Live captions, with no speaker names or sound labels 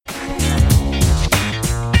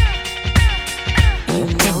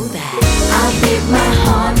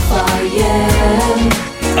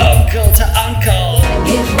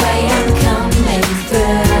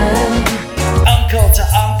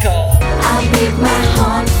leave my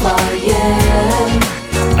heart for you.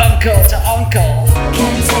 Uncle to uncle.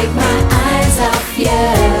 Can't take my eyes off you.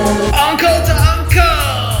 Uncle to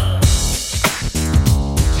uncle.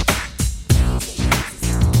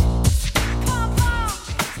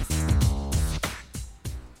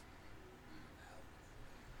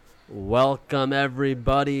 Welcome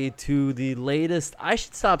everybody to the latest. I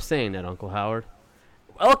should stop saying that, Uncle Howard.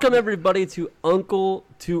 Welcome everybody to Uncle.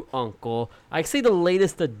 I say the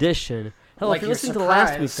latest edition. Hell, Like if you're you're listening to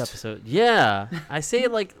last surprised. week's episode, yeah, I say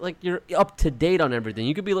it like you're up to date on everything.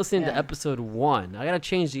 You could be listening to Yeah. episode 1. I gotta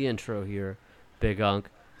change the intro here, Big Unk.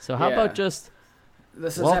 So how Yeah. about just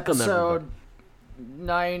This is welcome episode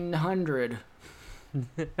 900.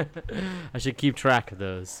 I should keep track of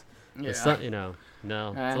those. Yeah. It's not,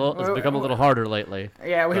 no, it's well, become a little harder lately.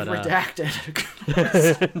 Yeah, we've but, redacted.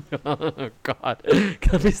 Oh God!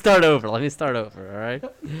 Let me start over. All right.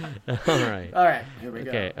 All right. All right, here we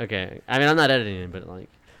go. Okay. I mean, I'm not editing it, but like,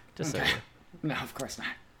 just Okay. so. No, of course not.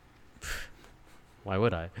 Why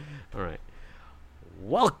would I? All right.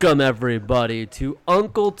 Welcome everybody to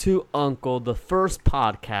Uncle, the first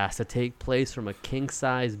podcast to take place from a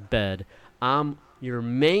king-size bed. I'm your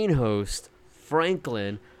main host,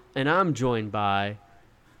 Franklin, and I'm joined by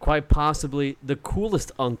quite possibly the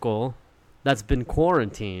coolest uncle that's been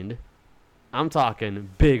quarantined. I'm talking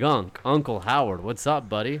Big Uncle Howard. What's up,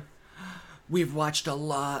 buddy? We've watched a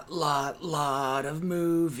lot of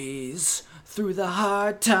movies through the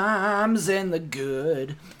hard times and the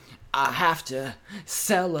good. I have to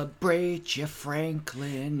celebrate you,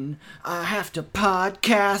 Franklin. I have to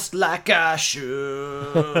podcast like I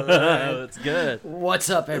should. That's good. What's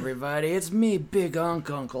up, everybody? It's me, Big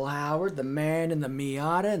Uncle Howard, the man in the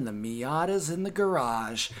Miata, and the Miata's in the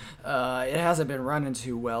garage. It hasn't been running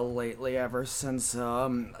too well lately ever since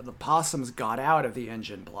the possums got out of the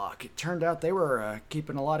engine block. It turned out they were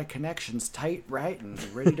keeping a lot of connections tight, right, and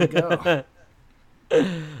ready to go.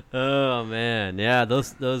 Oh man, yeah,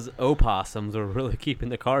 those opossums were really keeping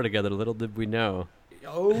the car together. Little did we know.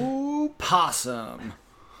 Oh, possum.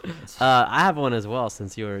 I have one as well.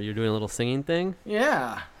 Since you're doing a little singing thing.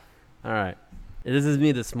 Yeah. All right, this is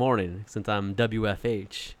me this morning. Since I'm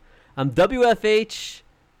WFH,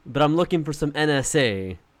 but I'm looking for some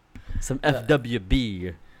NSA, some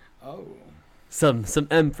FWB, some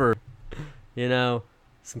M for,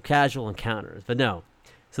 some casual encounters. But no.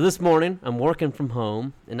 So this morning, I'm working from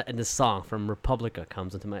home, and this song from Republica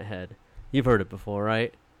comes into my head. You've heard it before,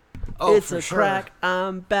 right? Oh, it's for a sure. crack,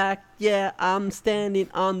 I'm back, yeah, I'm standing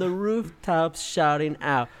on the rooftops shouting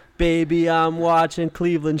out, baby, I'm watching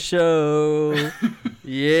Cleveland show.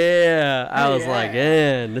 Yeah, I was like,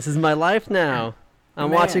 man, this is my life now.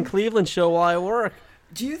 I'm Man. watching Cleveland show while I work.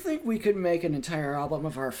 Do you think we could make an entire album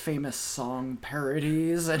of our famous song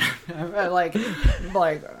parodies and like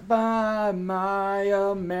 "Buy My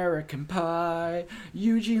American Pie"?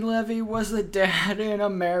 Eugene Levy was the dad in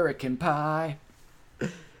American Pie.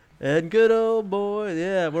 And good old boy,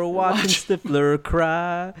 yeah, we're watching Stifler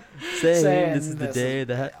cry, saying this is the day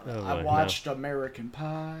that I watched American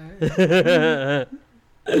Pie.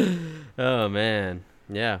 Oh man,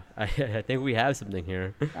 yeah, I think we have something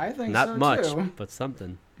here. I think Not so much, too. but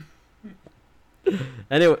something.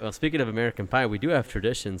 Anyway, well, speaking of American Pie, we do have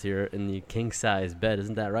traditions here in the king-size bed.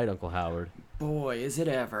 Isn't that right, Uncle Howard? Boy, is it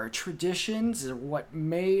ever. Traditions are what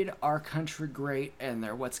made our country great, and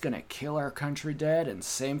they're what's going to kill our country dead, and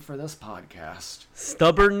same for this podcast.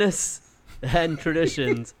 Stubbornness and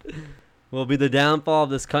traditions will be the downfall of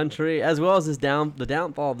this country, as well as the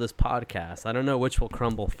downfall of this podcast. I don't know which will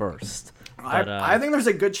crumble first. But, I think there's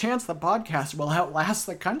a good chance the podcast will outlast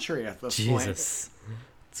the country at this point. Jesus.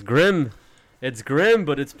 It's grim. It's grim,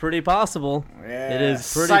 but it's pretty possible. Yeah, It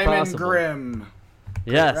is pretty Simon possible. Grimm,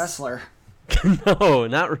 Yes. wrestler. No,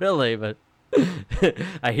 not really, but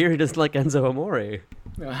I hear he doesn't like Enzo Amore.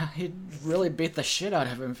 He'd really beat the shit out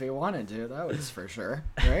of him if he wanted to. That was for sure,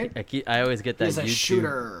 right? I always get that He's a YouTube,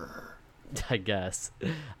 shooter. I guess.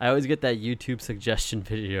 I always get that YouTube suggestion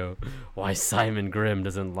video why Simon Grimm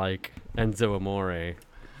doesn't like Enzo Amore.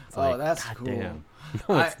 It's Oh, that's God cool. Damn.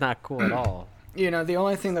 No, it's not cool at all. You know, the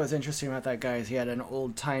only thing that was interesting about that guy is he had an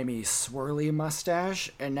old-timey swirly mustache,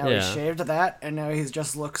 and now Yeah. he shaved that, and now he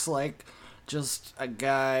just looks like just a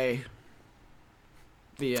guy.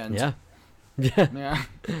 The end. Yeah. Yeah. Yeah.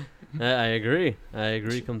 I agree. I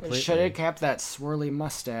agree completely. Should have kept that swirly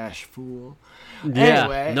mustache, fool. Yeah.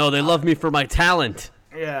 Anyway, No, they love me for my talent.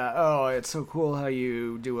 Yeah, oh, it's so cool how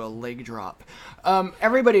you do a leg drop.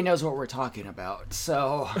 Everybody knows what we're talking about,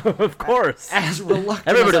 so... Of course. As reluctant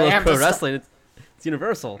Everybody as I loves am pro to wrestling. It's It's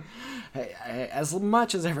universal. Hey, as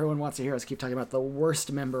much as everyone wants to hear us keep talking about the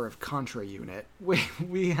worst member of Contra Unit,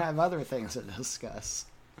 we have other things to discuss.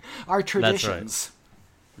 Our traditions.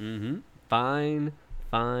 Mm-hmm. Fine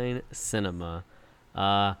cinema.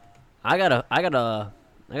 I got a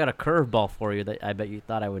curveball for you that I bet you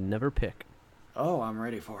thought I would never pick. Oh, I'm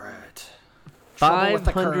ready for it. Trouble with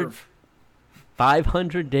the 500 curve.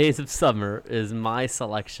 500 Days of Summer is my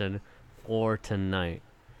selection for tonight.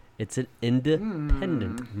 It's an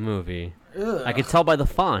independent movie. Ugh. I can tell by the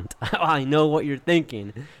font. I know what you're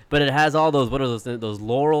thinking, but it has all those. What are those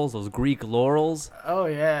laurels? Those Greek laurels? Oh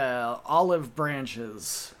yeah, olive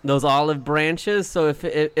branches. Those olive branches. So if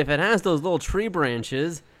it has those little tree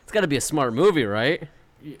branches, it's got to be a smart movie, right?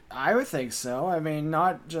 I would think so. I mean,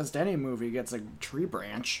 not just any movie gets a tree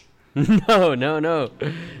branch. No.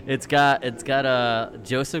 It's got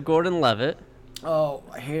Joseph Gordon-Levitt. Oh,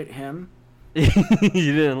 I hate him. You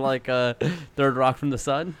didn't like Third Rock from the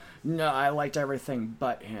Sun? No, I liked everything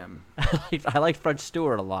but him. I like French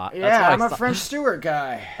Stewart a lot. Yeah, That's why I'm a French Stewart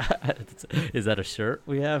guy. Is that a shirt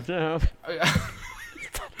we have now?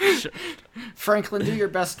 Franklin, do your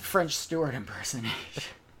best French Stewart impersonation.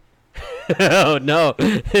 Oh no,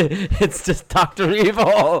 it's just Dr.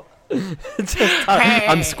 Evil. It's just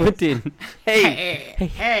I'm squinting.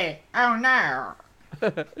 Hey. Oh no.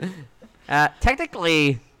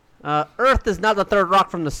 Technically, Earth is not the third rock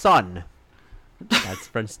from the sun. That's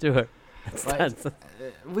French Stewart. That's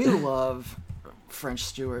We love French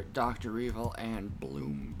Stewart, Dr. Evil, and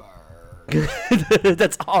Bloomberg.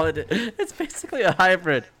 That's all it is. It's basically a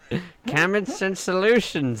hybrid. Common Sense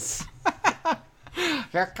Solutions.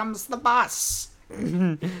 Here comes the boss.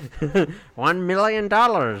 $1 million.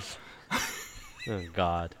 Oh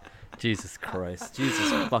God, Jesus Christ, Jesus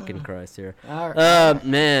fucking Christ here. All right.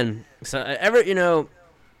 Man. So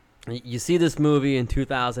you see this movie in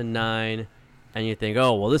 2009, and you think,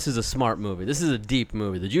 oh well, this is a smart movie. This is a deep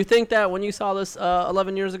movie. Did you think that when you saw this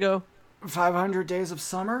 11 years ago? 500 Days of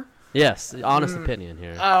Summer? Yes, honest opinion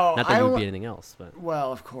here. Oh, Not that it would be anything else, but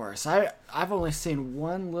Well, of course. I've only seen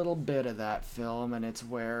one little bit of that film, and it's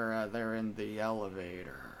where they're in the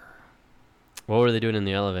elevator. what were they doing in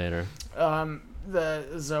the elevator? The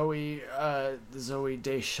Zoe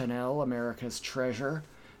Deschanel, America's Treasure,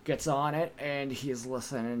 gets on it, and he's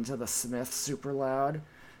listening to the Smiths super loud.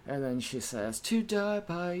 And then she says, "To die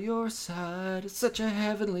by your side, it's such a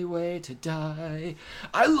heavenly way to die.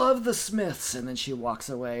 I love the Smiths." And then she walks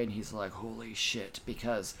away, and he's like, "Holy shit,"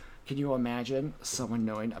 because can you imagine someone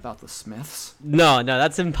knowing about the Smiths? No,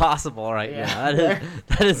 that's impossible right Yeah. now.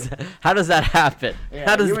 That is. How does that happen? Yeah,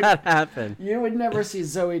 How does you would- that happen? You would never see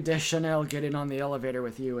Zoe Deschanel getting on the elevator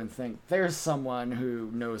with you and think, "There's someone who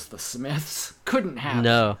knows the Smiths." Couldn't happen.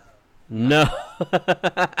 No.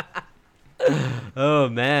 Oh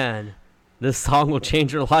man, this song will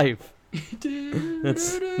change your life.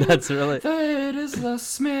 That's really. That is the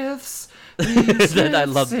Smiths. I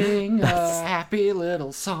love- Sing a happy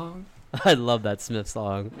little song. I love that Smith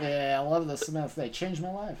song. Yeah, I love the Smiths. They changed my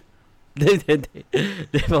life. They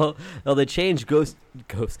changed Joseph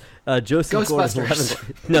Ghostbusters.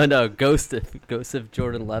 Gordon-Levitt. Ghost of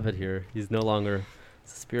Jordan-Levitt here. He's no longer a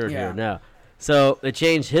spirit Yeah. here now. So they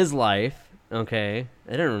changed his life. Okay,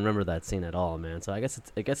 I didn't remember that scene at all, man. So I guess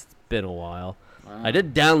it's been a while. Wow. I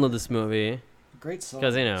did download this movie Great song.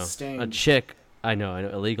 because a Stained. chick. I know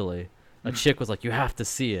illegally. A chick was like, "You have to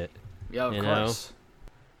see it," Yeah, of you know? course.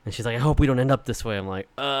 and she's like, "I hope we don't end up this way." I'm like,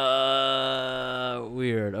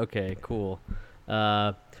 weird. Okay, cool.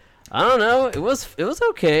 I don't know. It was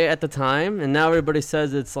okay at the time, and now everybody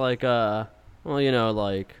says it's like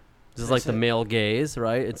like this is like the male gaze,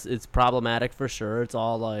 right? It's problematic for sure. It's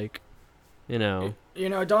all like,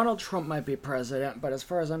 Donald Trump might be president, but as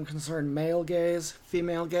far as I'm concerned, male gays,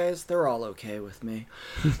 female gays, they're all okay with me.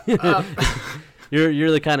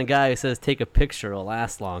 You're the kind of guy who says take a picture, it'll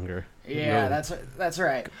last longer. Yeah, No. that's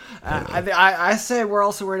right. I say we're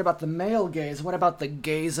also worried about the male gays. What about the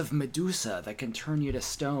gays of Medusa that can turn you to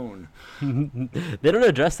stone? They don't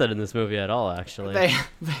address that in this movie at all, actually. They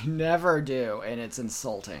never do, and it's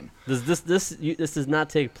insulting. This does not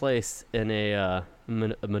take place in a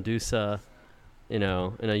Medusa, in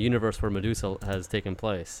a universe where Medusa has taken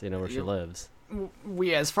place, where she lives.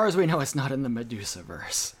 As far as we know, it's not in the Medusa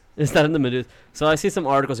verse. It's not in the Medusa. So I see some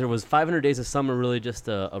articles here. Was 500 Days of Summer really just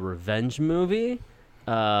a revenge movie?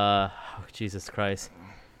 Jesus Christ.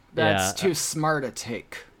 That's too smart a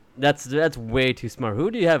take. That's way too smart.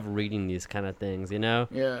 Who do you have reading these kind of things,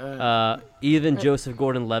 Yeah. Even Joseph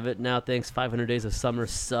Gordon-Levitt now thinks 500 Days of Summer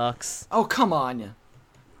sucks. Oh, come on.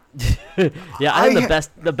 Yeah, I think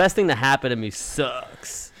the best thing to happen to me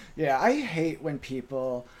sucks. Yeah, I hate when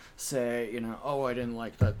people say, oh, I didn't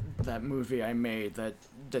like that movie I made that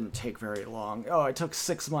didn't take very long. Oh, it took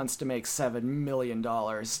 6 months to make $7 million.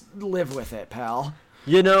 Live with it, pal.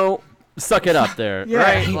 Suck it up there, Yeah.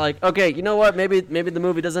 right? Like, okay, you know what? Maybe the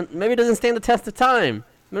movie doesn't stand the test of time,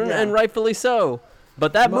 and rightfully so.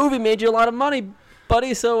 But that movie made you a lot of money,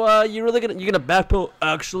 buddy. So you're gonna backpedal?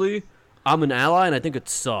 Actually, I'm an ally, and I think it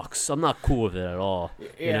sucks. I'm not cool with it at all.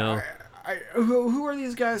 Who are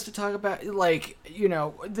these guys to talk about? Like,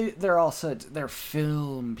 they're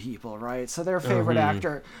film people, right? So their favorite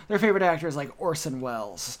actor is like Orson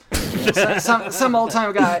Welles, some old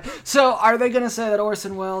time guy. So are they gonna say that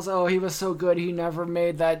Orson Welles? Oh, he was so good, he never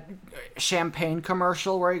made that champagne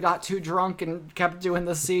commercial where he got too drunk and kept doing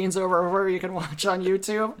the scenes over and over. You can watch on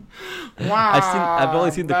YouTube. Wow, I've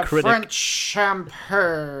only seen the critic. French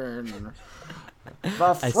champagne.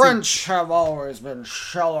 The French have always been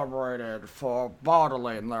celebrated for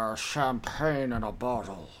bottling their champagne in a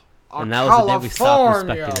bottle. And that was the day we stopped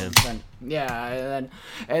respecting him.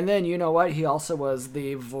 And then you know what? He also was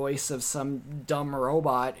the voice of some dumb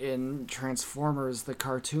robot in Transformers, the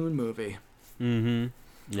cartoon movie. Mm-hmm.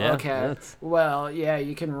 Yeah. Okay. Well, yeah,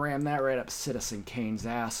 you can ram that right up Citizen Kane's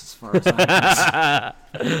ass as far as I'm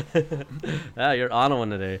concerned. You're on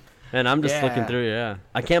one today. And I'm just looking through,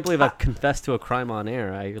 I can't believe I've confessed to a crime on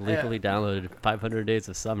air. I legally downloaded 500 Days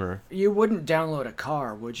of Summer. You wouldn't download a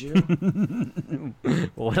car, would you?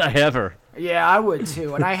 Would I ever? Yeah, I would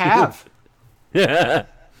too, and I have. Yeah.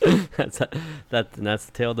 That's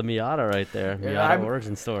the tale of the Miata right there. Miata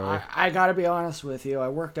origin story. I gotta be honest with you. I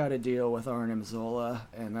worked out a deal with Arnim Zola,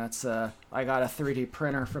 and that's I got a 3D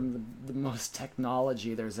printer from the most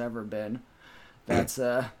technology there's ever been. That's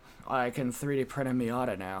I can 3D print a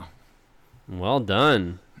Miata now. Well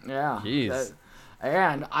done. Yeah. Jeez.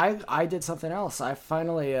 And I did something else. I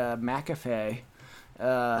finally McAfee,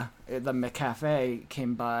 the McAfee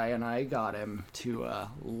came by and I got him to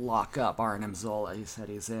lock up Arnim Zola. He said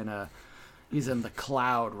he's in the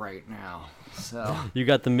cloud right now. So you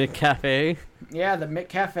got the McCafe? Yeah, the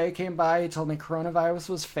McCafe came by. He told me coronavirus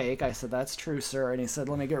was fake. I said, that's true, sir. And he said,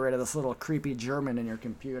 let me get rid of this little creepy German in your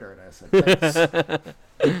computer. And I said, thanks.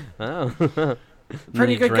 Oh.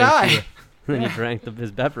 Pretty good guy. Then you drank his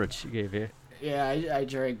beverage you gave you. Yeah, I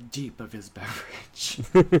drank deep of his beverage.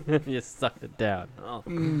 You sucked it down. Oh.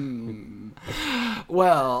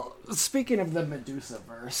 Well, speaking of the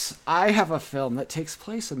Medusa-verse, I have a film that takes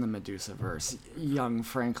place in the Medusa-verse, young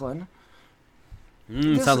Franklin.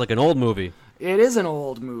 Sounds like an old movie. It is an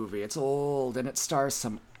old movie. It's old, and it stars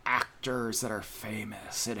some actors that are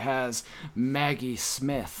famous. It has Maggie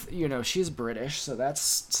Smith. She's British, so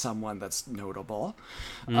that's someone that's notable.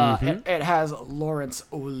 It has Laurence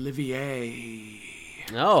Olivier.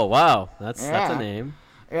 Oh, wow. That's a name.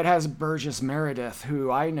 It has Burgess Meredith, who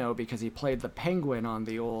I know because he played the Penguin on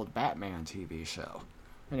the old Batman TV show.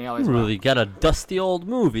 And he always really got a dusty old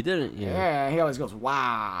movie, didn't you? Yeah, he always goes,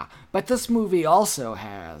 wow. But this movie also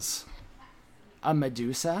has a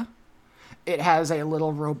Medusa. It has a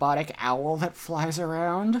little robotic owl that flies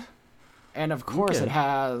around. And of course it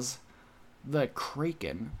has the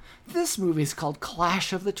Kraken. This movie's called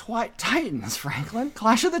Clash of the Titans, Franklin.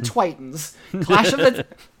 Clash of the Twitans. Clash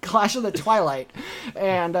of the Twilight.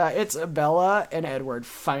 And it's Bella and Edward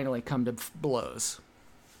finally come to blows.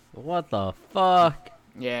 What the fuck?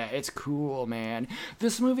 Yeah, it's cool, man.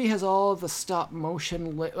 This movie has all of the stop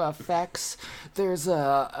motion effects. There's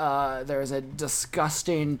a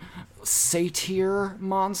disgusting satyr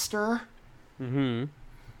monster. Mm-hmm.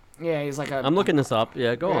 Yeah, he's like a. I'm looking this up.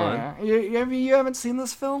 Yeah, go on. You haven't seen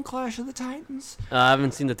this film, Clash of the Titans? I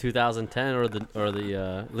haven't seen the 2010 or the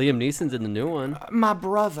Liam Neeson's in the new one. My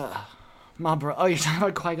brother. Oh, you're talking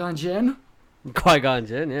about Qui-Gon Jinn? Qui-Gon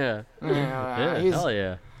Jinn, yeah. Yeah, hell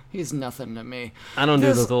yeah. He's nothing to me. I don't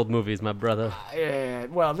do those old movies, my brother.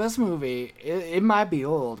 Well, this movie, it might be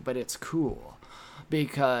old, but it's cool.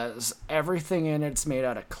 Because everything in it's made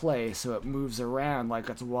out of clay, so it moves around like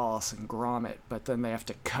it's Wallace and Gromit, but then they have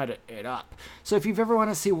to cut it up. So if you've ever want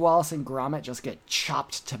to see Wallace and Gromit just get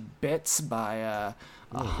chopped to bits by a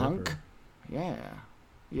hunk, yeah.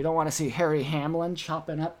 You don't want to see Harry Hamlin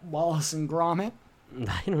chopping up Wallace and Gromit?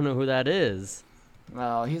 I don't know who that is.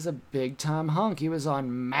 Well, he's a big-time hunk. He was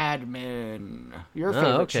on Mad Men. Your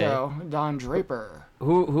favorite show, Don Draper.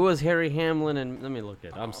 Who was Harry Hamlin? And let me look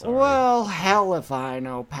it. I'm sorry. Well, hell if I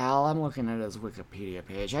know, pal. I'm looking at his Wikipedia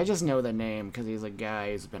page. I just know the name because he's a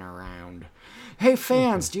guy who's been around. Hey,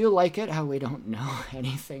 fans, do you like it how we don't know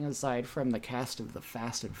anything aside from the cast of The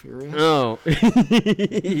Fast and Furious? Oh.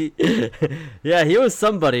 Yeah, he was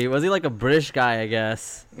somebody. Was he like a British guy, I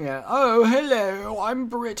guess? Yeah. Oh, hello, I'm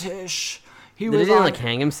British. Did he like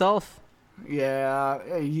hang himself?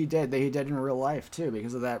 Yeah, he did. He did in real life too,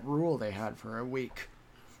 because of that rule they had for a week,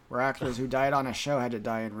 where actors who died on a show had to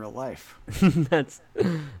die in real life.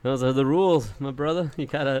 Those are the rules, my brother. You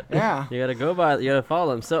gotta go by. You gotta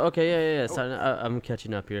follow them. So okay, yeah. So I'm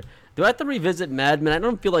catching up here. Do I have to revisit Mad Men? I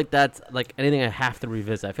don't feel like that's like anything I have to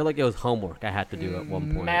revisit. I feel like it was homework I had to do at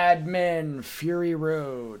one point. Mad Men, Fury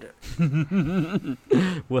Road.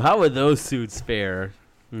 Well, how would those suits fare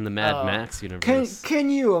in the Mad Max universe? Can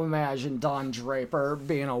you imagine Don Draper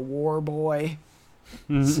being a war boy?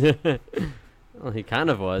 Well, he kind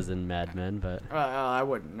of was in Mad Men, but I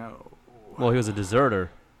wouldn't know. well, he was a deserter.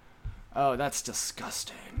 Oh, that's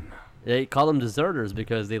disgusting. They call them deserters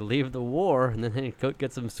because they leave the war and then they go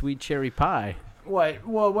get some sweet cherry pie. What?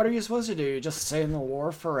 Well, what are you supposed to do? You just stay in the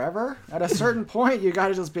war forever? At a certain point, you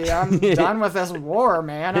gotta just be, I'm done with this war,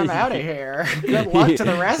 man. I'm out of here. Good luck to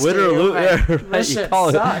the rest of you. This shit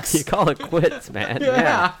sucks. You call it quits, man.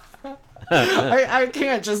 Yeah. I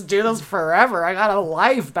can't just do this forever. I got a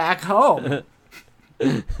life back home.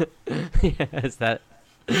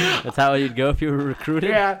 That's how you'd go if you were recruited?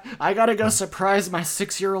 Yeah, I gotta go surprise my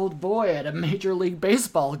 6-year-old boy at a Major League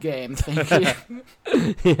Baseball game. Thank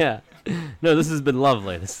you. Yeah. No, this has been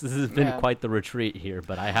lovely. This has been quite the retreat here,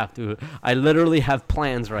 but I literally have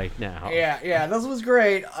plans right now. Yeah, this was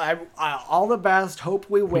great. I all the best. Hope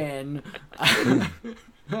we win.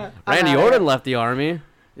 Randy Orton left the Army.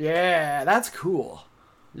 Yeah, that's cool.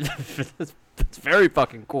 That's very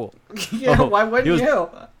fucking cool. Yeah, why wouldn't you?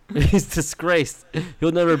 He's disgraced.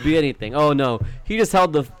 He'll never be anything. Oh no, he just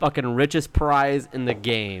held the fucking richest prize in the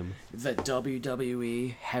game. The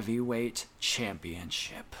WWE Heavyweight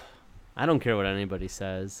Championship. I don't care what anybody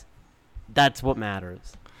says. That's what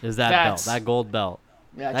matters. Is that belt, that gold belt.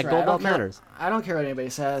 Yeah, that gold belt matters. I don't care what anybody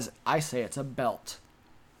says. I say it's a belt.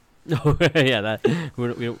 No, yeah, that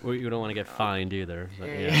we don't want to get fined either. But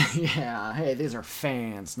yeah. Hey, these are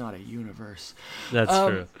fans, not a universe. That's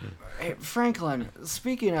true. Hey, Franklin,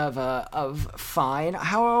 speaking of fine,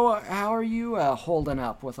 how are you holding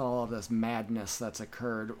up with all of this madness that's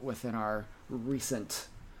occurred within our recent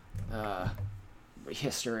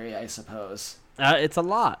history, I suppose? It's a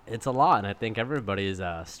lot, and I think everybody is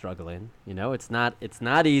struggling. You know, it's not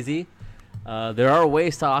easy. There are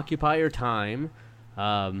ways to occupy your time.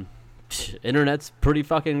 Internet's pretty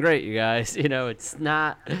fucking great, you guys. You know, it's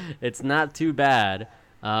not too bad.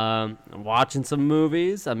 I'm watching some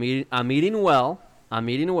movies. I'm eating well,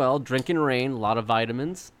 drinking rain, a lot of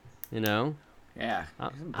vitamins, you know. Yeah.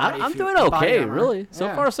 I'm doing okay, really. So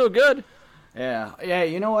far, so good. Yeah,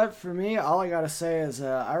 you know what? For me, all I gotta say is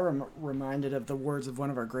I'm reminded of the words of one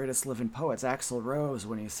of our greatest living poets, Axl Rose,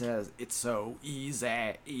 when he says, "It's so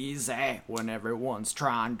easy, when everyone's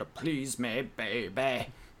trying to please me, baby."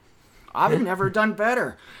 I've never done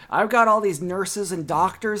better. I've got all these nurses and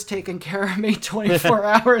doctors taking care of me 24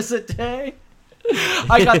 hours a day.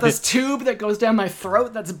 I got this tube that goes down my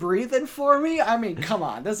throat that's breathing for me. I mean, come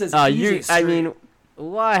on, this is easy street. I mean,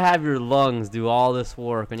 why have your lungs do all this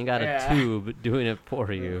work when you got a tube doing it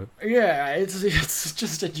for you? Yeah, it's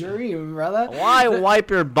just a dream, brother. Why wipe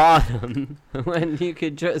your bottom when you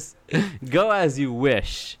could just go as you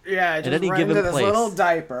wish? Yeah, just at any run given into this place. little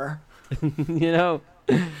diaper. You know,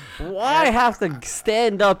 why have to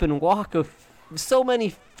stand up and walk so many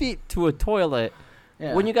feet to a toilet?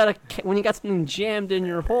 Yeah. When you got something jammed in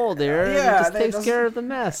your hole there, it just takes care of the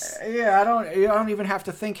mess. Yeah, you don't even have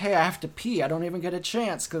to think, hey, I have to pee. I don't even get a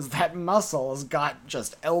chance because that muscle has got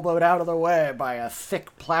just elbowed out of the way by a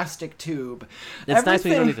thick plastic tube. It's nice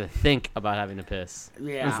when you don't need to think about having to piss.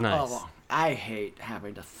 Yeah, it's nice. Oh, I hate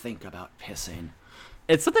having to think about pissing.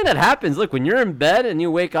 It's something that happens. Look, when you're in bed and you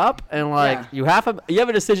wake up and you have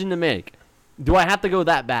a decision to make. Do I have to go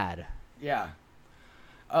that bad? Yeah.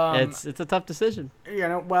 It's a tough decision. You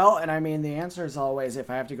know, well, and I mean, the answer is always, if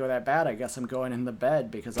I have to go that bad, I guess I'm going in the bed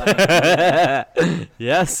because I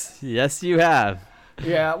Yes, you have.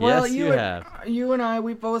 Yeah, well, yes, you and I,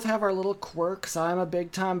 we both have our little quirks. I'm a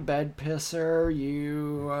big-time bed pisser.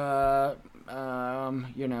 You,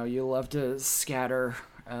 you know, you love to scatter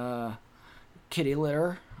kitty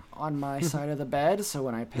litter on my side of the bed, so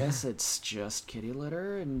when I piss, it's just kitty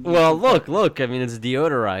litter. And well, look, I mean, it's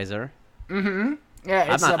deodorizer. Mm-hmm.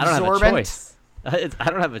 Yeah, it's I absorbent. don't have a choice.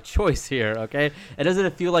 I don't have a choice here, okay? And doesn't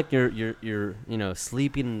it feel like you're you know,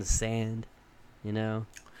 sleeping in the sand, you know,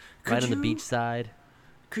 right on the beach side?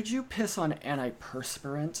 Could you piss on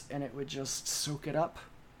antiperspirant and it would just soak it up?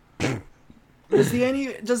 Does the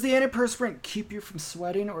antiperspirant keep you from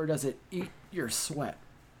sweating, or does it eat your sweat?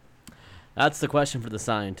 That's the question for the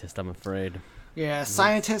scientist, I'm afraid. Yeah,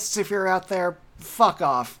 scientists, if you're out there, fuck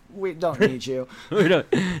off. We don't need you. Do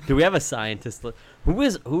we have a scientist? Who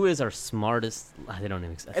is our smartest? They don't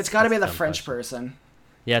even. It's got to be the dumb French question. person.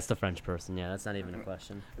 Yeah, it's the French person. Yeah, that's not even a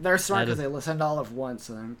question. They're smart That because is- they listened all of once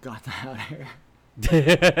and then got that out of here.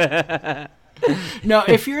 No,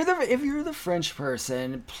 if you're the French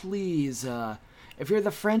person, please, if you're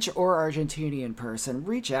the French or Argentinian person,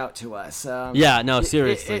 reach out to us. Yeah, no,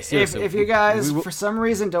 seriously, seriously. If you guys, We- for some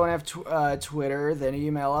reason, don't have Twitter, then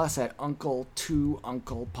email us at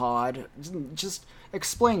uncle2unclepod. Just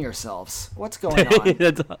explain yourselves. What's going on?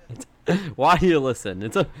 Why do you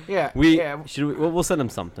listen? Yeah, We'll send him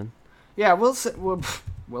something. yeah. Will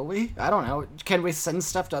we? I don't know. Can we send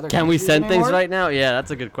stuff to other? Can we countries send things anymore? right now? Yeah,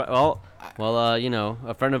 that's a good question. Well,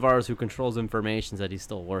 a friend of ours who controls information said he's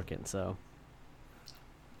still working. So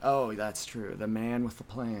Oh, that's true. The man with the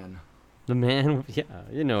plan. the man, yeah,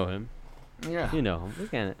 you know him. Yeah. You know him. We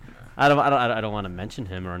can't. I don't want to mention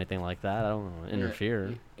him or anything like that. I don't want to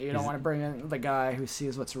interfere. You don't want to bring in the guy who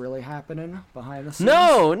sees what's really happening behind the scenes?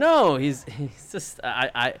 No, he's just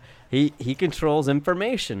he controls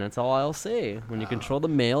information. That's all I'll say. When you control the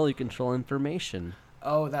mail, you control information.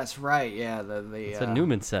 Oh, that's right. Yeah, That's what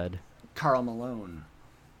Newman said. Carl Malone.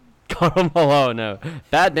 Karl Malone, no,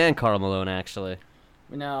 bad man, Karl Malone. Actually,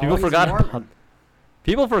 No, people he's forgot. Mormon.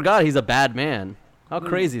 People forgot he's a bad man. How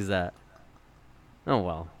crazy is that? Oh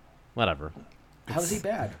well, whatever. How's he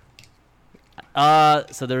bad?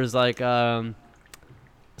 So there's like so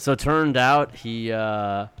it turned out he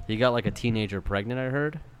got like a teenager pregnant. I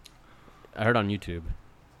heard on YouTube.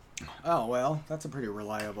 Oh well, that's a pretty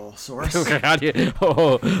reliable source. Okay, how do you?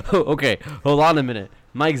 Okay, hold on a minute.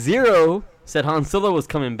 Mike Zero said Han Solo was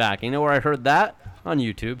coming back. You know where I heard that? On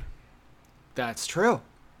YouTube. That's true.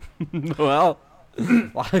 Well,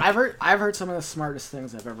 I've heard some of the smartest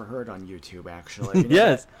things I've ever heard on YouTube. Actually, You know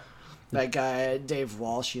yes. That guy Dave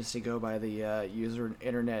Walsh used to go by the user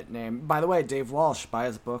internet name. By the way, Dave Walsh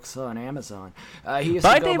buys books on Amazon. He used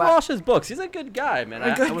Buy to go Dave by, Walsh's books. He's a good guy, man.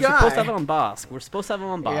 A good we're supposed to guy. have him on Bosk. We're supposed to have him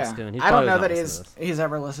on Bosk. Yeah. And he's I don't probably know not that listening to this. he's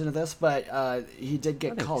ever listened to this, but he did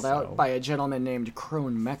get think called so. out by a gentleman named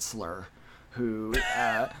Crone Metzler, who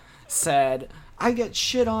said, "I get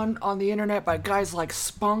shit on the internet by guys like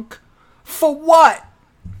Spunk. For what?"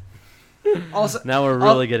 Also, Now we're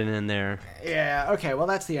really getting in there. yeah, okay, well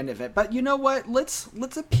that's the end of it. But you know what? Let's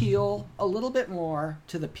appeal a little bit more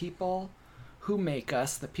to the people who make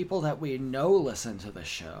us, the people that we know listen to the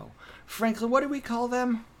show. Franklin, what do we call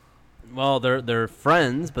them? Well, they're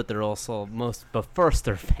friends, but they're also but first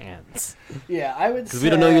they're fans. Yeah, I would say Because we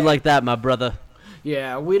don't know you like that, my brother.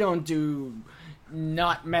 Yeah, we don't do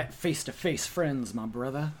not met face-to-face friends, my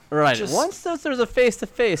brother. Right. Just- Once there's a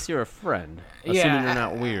face-to-face, you're a friend. Assuming Yeah, you're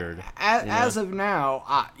not weird. As of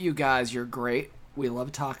now, you guys, you're great. We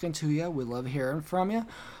love talking to you. We love hearing from you.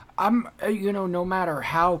 I'm, no matter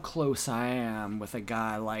how close I am with a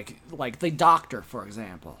guy like the doctor, for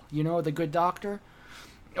example. You know, the good doctor?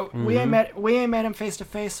 We ain't met him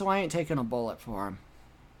face-to-face, so I ain't taking a bullet for him.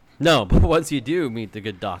 No, but once you do meet the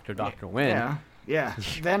good doctor, Dr. Wynn. Yeah.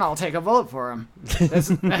 Then I'll take a bullet for him. That's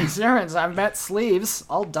difference. I've met Sleeves.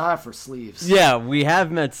 I'll die for Sleeves. Yeah, we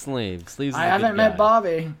have met Sleeves. Sleeves is I a good haven't met guy.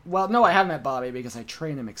 Bobby. Well, no, I have met Bobby because I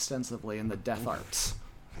train him extensively in the death arts.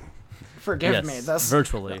 Forgive Yes, me. This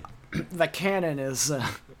virtually. the canon is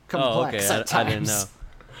Oh, complex okay. at times. I didn't know.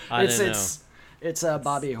 I didn't know. It's a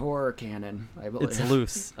Bobby horror canon, I believe. It's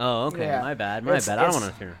loose. Oh, okay. Yeah. My bad. I don't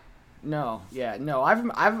want to hear. No,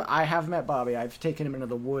 I have met Bobby. I've taken him into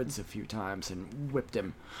the woods a few times and whipped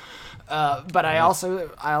him. But I also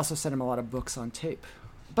sent him a lot of books on tape.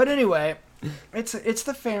 But anyway, it's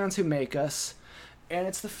the fans who make us, and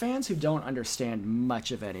it's the fans who don't understand much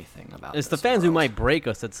of anything about. It's the this fans who world. might break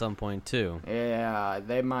us at some point too. Yeah,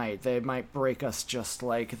 they might. They might break us just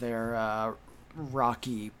like their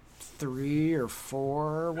Rocky 3 or 4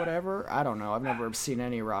 or whatever. I don't know. I've never seen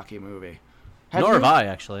any Rocky movie. Nor you? have I,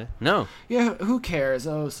 actually. No. Yeah, who cares?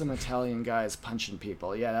 Oh, some Italian guys punching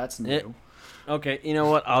people. Yeah, that's new. Okay, you know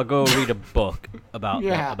what? I'll go read a book about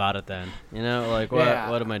Yeah. about it then. You know, like what Yeah.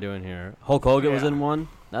 what am I doing here? Hulk Hogan was Yeah. in one.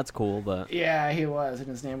 That's cool, but Yeah, he was, and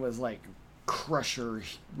his name was like Crusher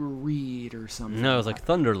Reed or something. no, it was like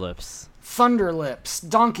Thunder Lips. Thunder Lips,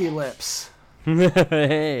 Donkey Lips.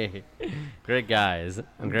 Hey, great guys,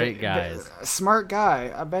 great guys. Smart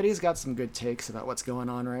guy. I bet he's got some good takes about what's going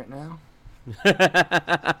on right now.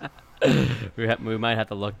 We might have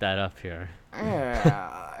to look that up here.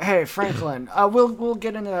 Yeah. Hey, Franklin. We'll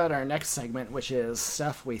get into that in our next segment, which is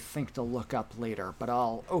stuff we think to look up later. But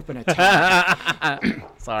I'll open a tab.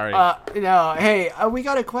 Sorry. No. Hey, we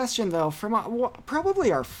got a question though from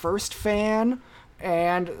probably our first fan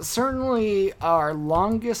and certainly our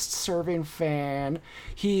longest serving fan.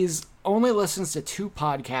 He's only listens to 2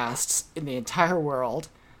 podcasts in the entire world.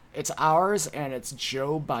 It's ours and it's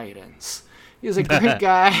Joe Biden's. He's a great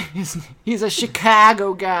guy. He's a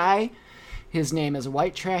Chicago guy. His name is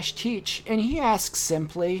White Trash Teach, and he asks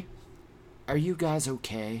simply, "Are you guys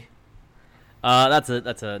okay?" That's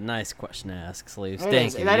a nice question to ask, Sleeves.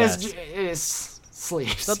 Thank you. That yes. is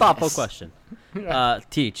Sleeves. It's a thoughtful yes. question.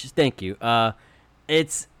 Teach, thank you.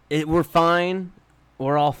 We're fine.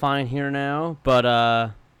 We're all fine here now, but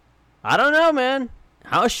I don't know, man.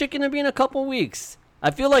 How is shit gonna be in a couple weeks?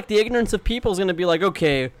 I feel like the ignorance of people is gonna be like,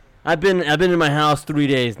 okay, I've been in my house 3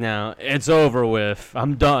 days now. It's over with.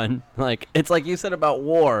 I'm done. Like, it's like you said about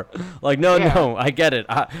war. Like, no, I get it.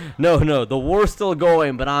 No, the war's still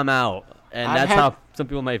going, but I'm out. And that's how some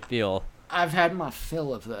people might feel. I've had my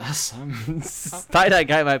fill of this. Tie-dye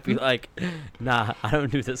guy might be like, nah, I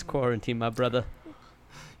don't do this quarantine, my brother.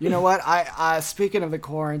 You know what? I speaking of the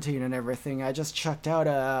quarantine and everything, I just checked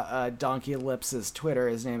out Donkey Lips' Twitter.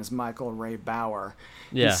 His name is Michael Ray Bauer.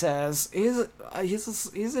 Yeah. He says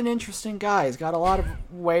he's an interesting guy. He's got a lot of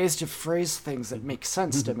ways to phrase things that make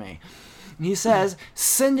sense to me. He says,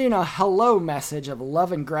 sending a hello message of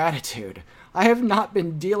love and gratitude. I have not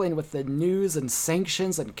been dealing with the news and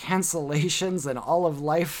sanctions and cancellations and all of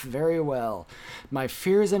life very well. My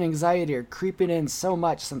fears and anxiety are creeping in so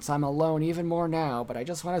much since I'm alone even more now, but I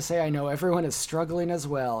just want to say I know everyone is struggling as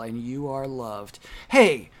well, and you are loved.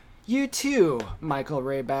 Hey, you too, Michael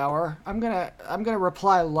Ray Bauer. I'm gonna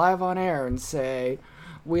reply live on air and say,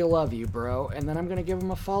 we love you, bro, and then I'm gonna give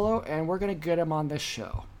him a follow, and we're gonna get him on this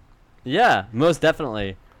show. Yeah, most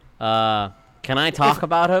definitely. Can I talk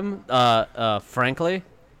about him, frankly?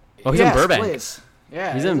 Oh, he's in Burbank. Please.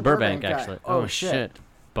 Yeah, he's in Burbank, guy. actually. Oh, shit.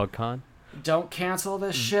 BugCon. Don't cancel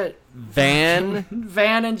this shit. Van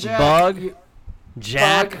and Jack. Bug.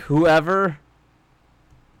 Jack, Bug. whoever.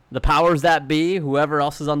 The powers that be, whoever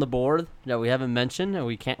else is on the board that we haven't mentioned and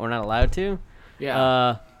we're not allowed to.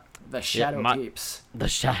 Yeah. The Shadow Peeps. The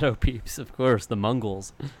Shadow Peeps, of course. The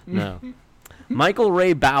Mongols. No. Michael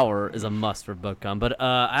Ray Bauer is a must for BookCon, but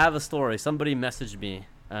I have a story. Somebody messaged me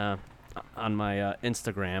on my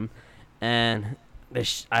Instagram, and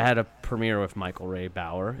I had a premiere with Michael Ray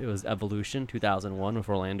Bauer. It was Evolution 2001 with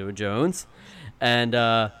Orlando Jones,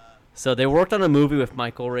 and so they worked on a movie with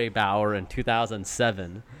Michael Ray Bauer in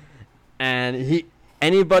 2007, and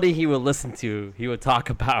anybody he would listen to, he would talk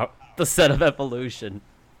about the set of Evolution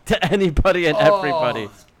to anybody and everybody.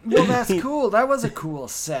 Well, that's cool. That was a cool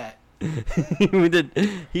set.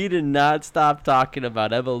 He did not stop talking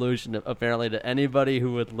about Evolution apparently to anybody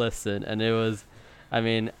who would listen, and it was, I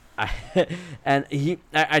mean,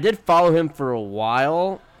 I did follow him for a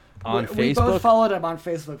while on Facebook. We both followed him on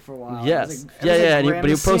Facebook for a while. Yes, but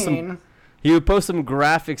he would post some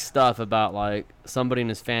graphic stuff about like somebody in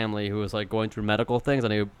his family who was like going through medical things,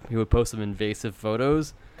 and he would post some invasive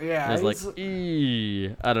photos. Yeah, and I was like,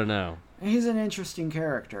 I don't know. He's an interesting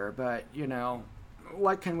character, but you know.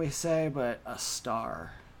 What can we say but a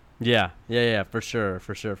star? Yeah, for sure.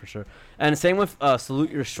 And same with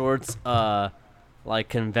Salute Your Shorts, like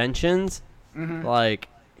conventions. Mm-hmm. Like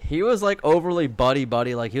he was like overly buddy.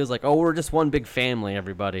 Like he was like, oh, we're just one big family,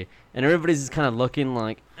 everybody, and everybody's just kind of looking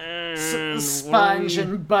like. Sponge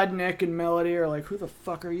and Budnick and Melody are like, who the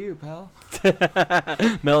fuck are you, pal?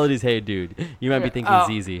 Melody's, hey, dude, you might be thinking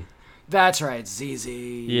ZZ. That's right, ZZ.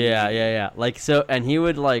 Yeah. Like, so, and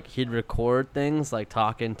he'd record things, like,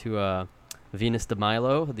 talking to Venus de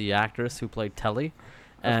Milo, the actress who played Telly.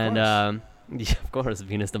 And, yeah, of course,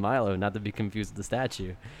 Venus de Milo, not to be confused with the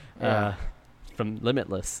statue from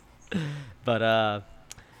Limitless. But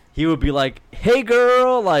he would be like, hey,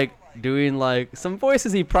 girl, like, doing, like, some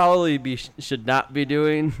voices he probably should not be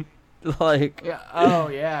doing. Like, yeah, oh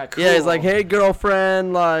yeah, cool. Yeah, he's like, hey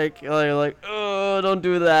girlfriend, like, oh, don't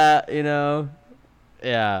do that, you know.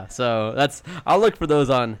 Yeah, so I'll look for those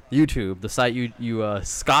on YouTube, the site you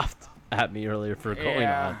scoffed at me earlier for going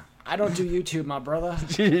on. I don't do YouTube, my brother.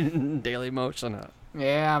 Daily Motion.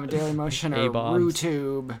 Yeah, I'm a Daily Motion or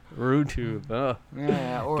RooTube. RooTube, oh.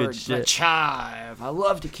 Yeah, or the Chive. I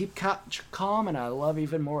love to keep calm, and I love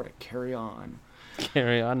even more to carry on.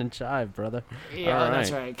 Carry on and chive, brother. Yeah, right.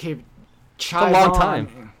 That's right. Keep chive. It's a long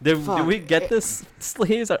time. Did we get this,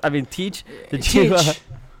 Sleeves? I mean, Teach.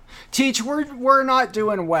 Teach. We're not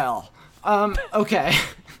doing well. Okay.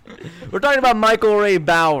 We're talking about Michael Ray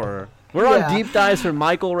Bauer. We're on deep dives for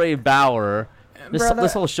Michael Ray Bauer.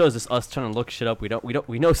 This whole show is just us trying to look shit up.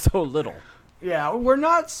 We know so little. Yeah, we're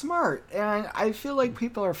not smart, and I feel like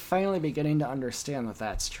people are finally beginning to understand that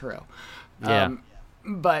that's true. Yeah.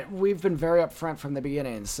 But we've been very upfront from the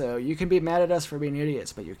beginning, so you can be mad at us for being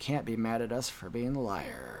idiots, but you can't be mad at us for being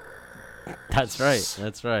liars. That's right.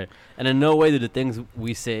 That's right. And in no way do the things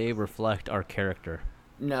we say reflect our character.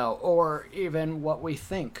 No, or even what we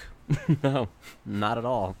think. No, not at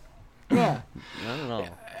all. Yeah. Not at all.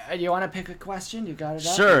 You want to pick a question? You got it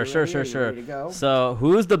up? Sure, You sure, ready? sure, Are you sure. ready to go? So,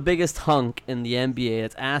 who's the biggest hunk in the NBA?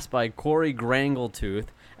 It's asked by Corey Grangletooth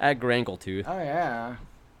at Grangletooth. Oh, yeah.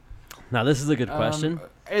 Now, this is a good question.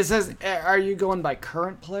 It says, are you going by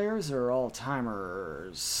current players or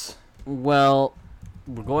all-timers? Well,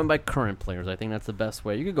 we're going by current players. I think that's the best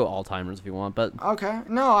way. You could go all-timers if you want, but Okay.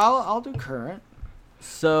 No, I'll do current.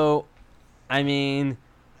 so, I mean,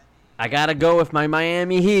 I gotta go with my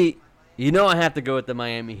Miami Heat. You know I have to go with the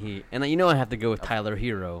Miami Heat, and you know I have to go with Tyler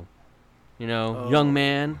Hero. You know, young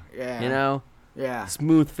man. Yeah. You know, Yeah.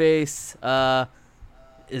 smooth face.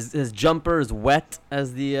 His jumper is wet,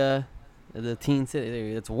 as the teen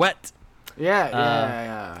say. It's wet. Yeah,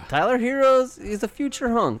 yeah. Tyler Hero's he's a future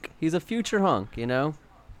hunk. He's a future hunk. You know.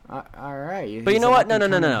 All right. But you He's know an what? No.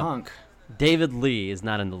 up-and-coming hunk. David Lee is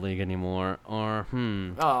not in the league anymore. Or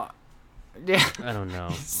Oh, yeah. I don't know.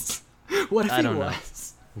 What if I he don't know.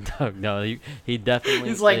 was? No, he definitely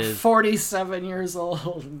He's like is. 47 years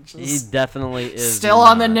old. And He just definitely is still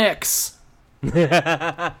on the not. Knicks.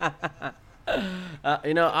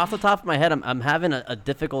 You know, off the top of my head, I'm having a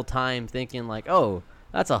difficult time thinking like, oh,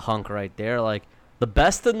 that's a hunk right there. Like the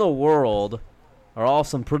best in the world are all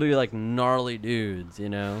some pretty like gnarly dudes. You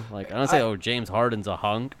know, like I don't say, oh, James Harden's a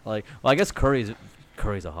hunk. Like, well, I guess Curry's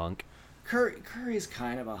a hunk. Curry's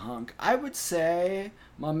kind of a hunk. I would say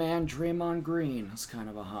my man Draymond Green is kind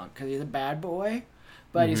of a hunk because he's a bad boy,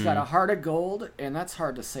 but he's got a heart of gold, and that's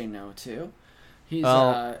hard to say no to. He's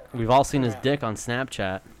We've all seen his dick on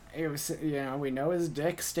Snapchat. it was, we know his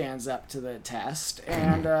dick stands up to the test,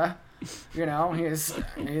 and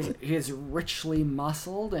he's richly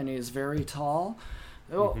muscled and he's very tall.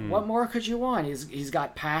 What more could you want? He's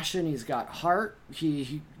got passion. He's got heart.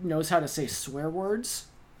 He knows how to say swear words.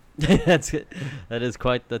 That is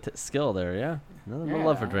quite the skill there. Yeah, no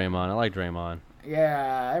love for Yeah. Draymond. I like Draymond.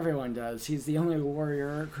 Yeah, everyone does. He's the only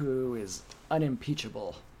warrior who is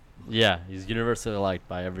unimpeachable. Yeah, he's universally liked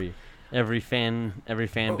by every fan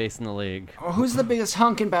base in the league. Who's the biggest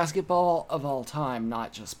hunk in basketball of all time?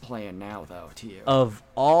 Not just playing now, though, to you. Of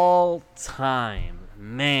all time,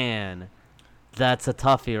 man, that's a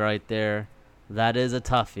toughie right there. That is a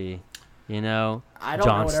toughie. You know, I don't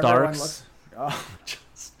John know what everyone Starks. looks. Oh, John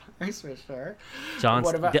Starks for sure. John,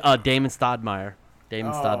 What about- Damon Stoudemire. Oh,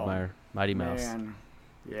 Stoudemire, Mighty Mouse. Man,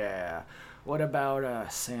 yeah. What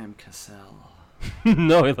about Sam Cassell?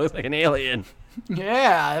 No, he looks like an alien.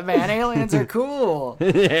 Yeah, man, aliens are cool.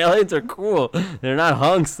 Aliens are cool. They're not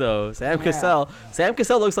hunks though. Sam Yeah.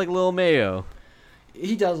 Cassell looks like Lil Mayo.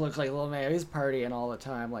 He does look like Lil Mayo. He's partying all the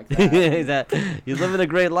time like that. He's living a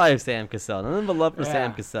great life, Sam Cassell. Nothing but love for Yeah.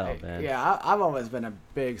 Sam Cassell, man. Yeah, I've always been a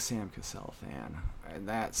big Sam Cassell fan, and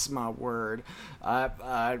that's my word.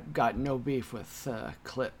 I got no beef with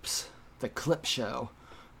Clips, the Clip Show.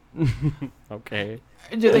 Okay.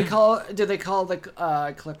 Do they call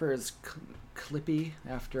the Clippers Clippy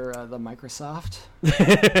after the Microsoft?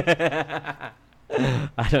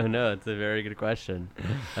 I don't know. It's a very good question.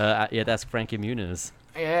 Yeah, that's Frankie Muniz.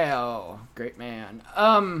 Yeah, oh, great man.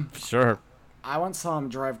 Sure. I once saw him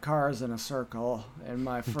drive cars in a circle, and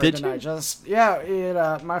my friend Did and you? I just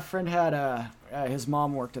my friend had his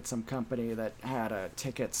mom worked at some company that had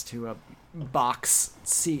tickets to a box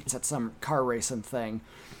seats at some car racing thing.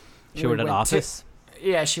 She worked at Office?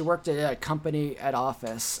 Yeah, she worked at a company at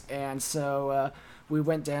Office, and so we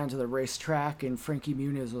went down to the racetrack, and Frankie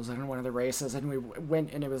Muniz was in one of the races, and we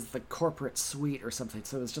went, and it was the corporate suite or something,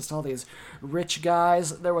 so it was just all these rich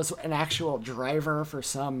guys. There was an actual driver for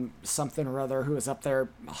something or other who was up there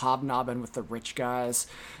hobnobbing with the rich guys,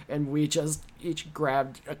 and we just each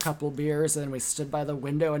grabbed a couple beers, and we stood by the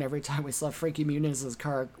window, and every time we saw Frankie Muniz's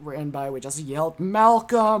car ran by, we just yelled,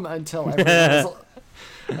 "Malcolm!" until everyone was...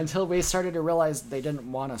 Until we started to realize they didn't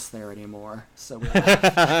want us there anymore, so we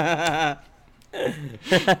left.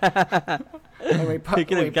 And He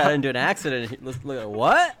could have got into an accident. Look at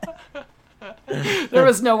what? there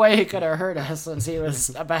was no way he could have heard us since he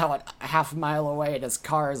was about a half mile away and his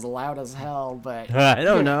car is loud as hell, but I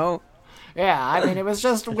don't know. yeah, I mean, it was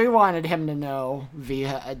just, we wanted him to know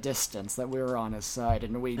via a distance that we were on his side,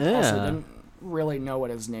 and we also Yeah. didn't really know what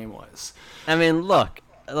his name was. I mean, look.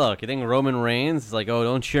 You think Roman Reigns is like, oh,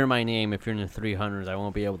 don't cheer my name if you're in the 300s. I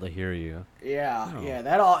won't be able to hear you. Yeah, yeah,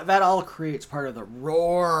 that all creates part of the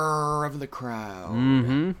roar of the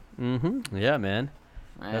crowd. Yeah, man.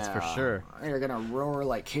 That's for Yeah, sure. You're gonna roar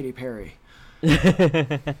like Katy Perry.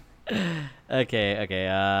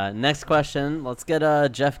 Okay. Next question. Let's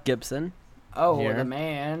get Jeff Gibson. Oh, Here. the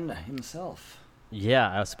man himself.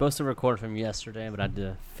 Yeah, I was supposed to record from yesterday, but I had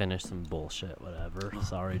to finish some bullshit. Whatever.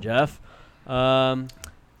 Sorry, Jeff.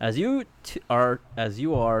 As you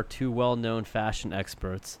are two well-known fashion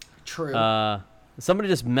experts. True. Somebody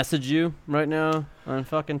just messaged you right now on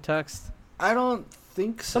fucking text. I don't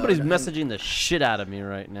think so. Somebody's messaging the shit out of me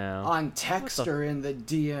right now. on text or in the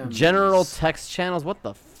DM. General text channels. What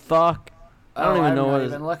the fuck? I don't even know what I'm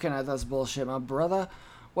is. not even looking at this bullshit, my brother.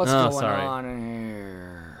 What's Oh, going sorry. on in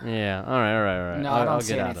here? Yeah. All right. No, I don't I'll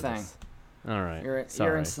see get out of anything. this. All right. You're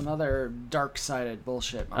sorry. in some other dark-sided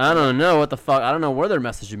bullshit. My I brother. don't know what the fuck. I don't know where they're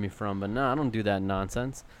messaging me from, but no, I don't do that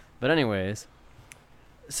nonsense. But anyways,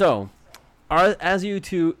 so as you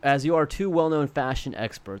are two well-known fashion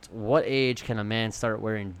experts, what age can a man start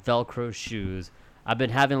wearing Velcro shoes? I've been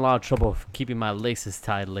having a lot of trouble keeping my laces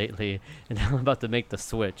tied lately, and I'm about to make the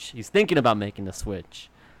switch. He's thinking about making the switch.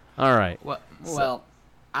 All right. Well,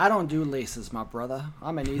 I don't do laces, my brother.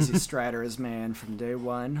 I'm an easy striders man from day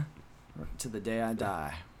one to the day I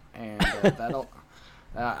die, and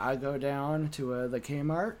I go down to the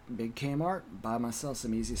Kmart, big Kmart, buy myself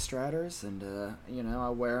some easy striders, and I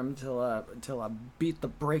wear them till I beat the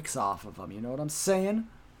brakes off of them. You know what I'm saying?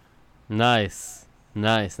 Nice.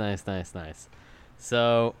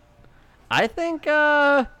 So, I think,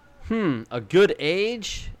 a good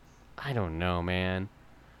age? I don't know, man.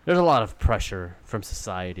 There's a lot of pressure from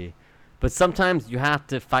society. But sometimes you have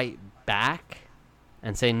to fight back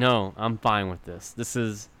and say, no, I'm fine with this. This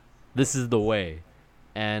is the way.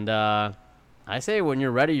 And I say when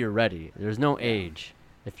you're ready, you're ready. There's no age.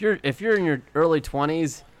 If you're in your early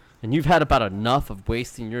 20s and you've had about enough of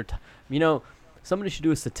wasting your time, somebody should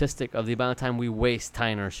do a statistic of the amount of time we waste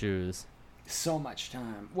tying our shoes. So much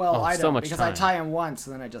time. Well, Oh, I so don't much because time. I tie them once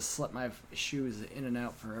and then I just slip my shoes in and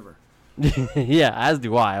out forever. Yeah, as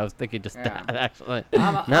do I. I was thinking just Yeah. that, actually.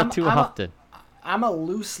 I'm Not too I'm often. I'm a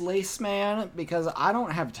loose lace man because I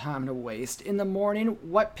don't have time to waste. In the morning,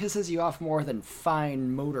 what pisses you off more than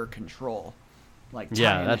fine motor control? Like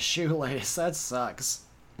Yeah, tying a that's- shoelace. That sucks.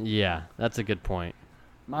 Yeah, that's a good point.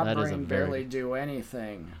 My That is a brain very- barely do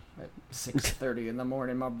anything at 6:30 in the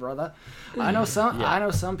morning, my brother. I know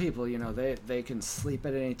some people, they can sleep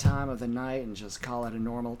at any time of the night and just call it a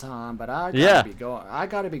normal time, but I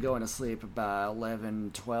gotta be going to sleep by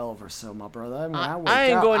 11, 12 or so, my brother. When I wake I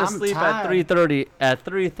ain't up, going to I'm sleep tired. at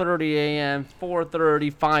 3:30 a.m.,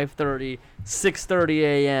 4:30, 5:30, 6:30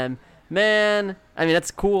 a.m. Man, I mean,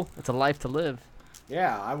 that's cool. It's a life to live.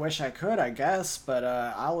 Yeah, I wish I could, I guess, but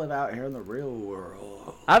I live out here in the real world.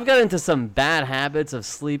 I've got into some bad habits of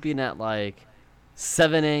sleeping at like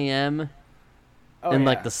 7 a.m. Oh, in yeah.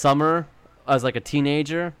 like the summer as like a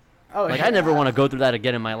teenager. Oh, Like yeah. I never want to go through that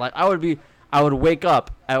again in my life. I would wake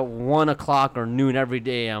up at 1 o'clock or noon every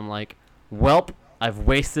day. I'm like, welp, I've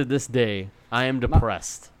wasted this day. I am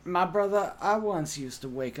depressed. My brother, I once used to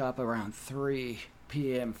wake up around 3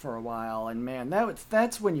 p.m. for a while, and man,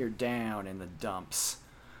 that's when you're down in the dumps.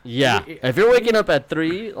 Yeah. If you're waking up at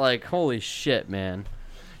 3, like, holy shit, man.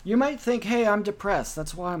 You might think, hey, I'm depressed.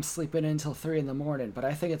 That's why I'm sleeping until 3 in the morning. But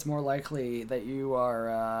I think it's more likely that you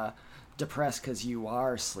are depressed because you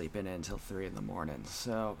are sleeping until 3 in the morning.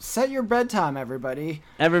 So set your bedtime, everybody.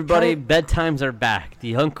 Everybody, Cut bedtimes are back.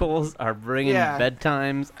 The uncles are bringing Yeah.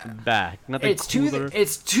 bedtimes back. Nothing cooler.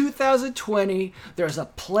 It's 2020. There's a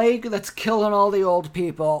plague that's killing all the old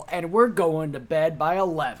people, and we're going to bed by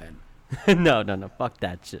 11. No. Fuck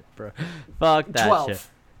that shit, bro. Fuck that 12. shit.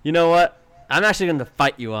 You know what? I'm actually going to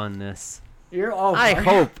fight you on this.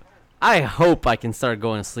 I hope I can start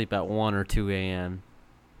going to sleep at 1 or 2 a.m.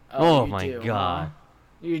 Oh you my do, God. huh?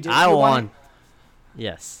 You do. I You want.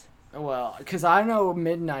 Yes. Well, because I know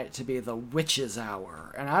midnight to be the witches'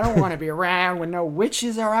 hour, and I don't want to be around when no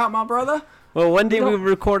witches are out, my brother. Well, when did we don't-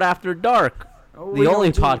 record After Dark? We The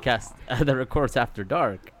only don't do- podcast that records After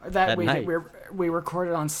Dark. that at we night. we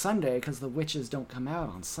recorded on Sunday because the witches don't come out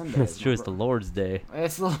on Sunday. That's true. It's the Lord's Day.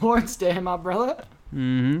 It's the Lord's Day, my brother.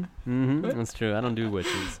 That's true. I don't do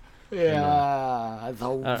witches. Yeah, the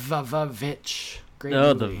Vavitch. Great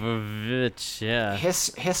Oh, the movie. Vavitch, yeah.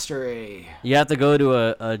 History. You have to go to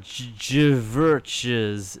a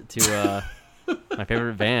Chvrches to my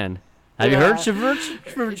favorite band. Have you heard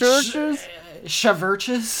Chvrches?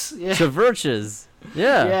 Shaverches? Yeah. Chvrches.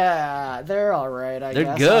 Yeah. Yeah, they're all right, I They're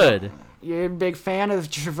guess. good. You a big fan of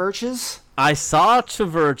Shaverches? I saw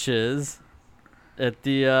Chvrches at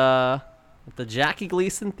the Jackie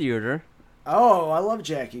Gleason Theater. Oh, I love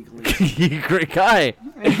Jackie Gleason. Great guy.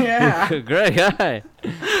 Yeah. Great guy.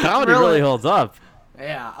 Comedy Really? really holds up.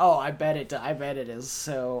 Yeah. Oh, I bet it. I bet it is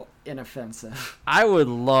so inoffensive. I would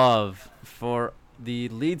love for the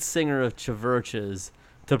lead singer of Chiverches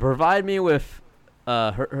to provide me with.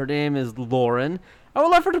 Her name is Lauren. I would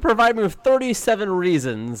love her to provide me with 37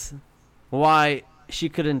 reasons why she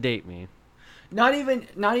couldn't date me. Not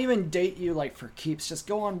even date you like for keeps. Just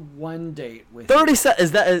go on one date with.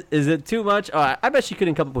 37 is it too much? Oh, I bet she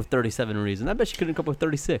couldn't come up with 37 reasons. I bet she couldn't come up with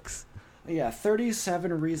 36. Yeah,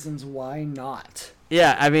 37 reasons why not.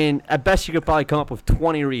 Yeah, I mean, I bet she could probably come up with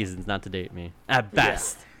 20 reasons not to date me. At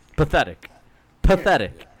best. Pathetic.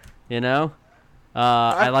 You know?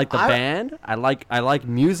 I like the band. I like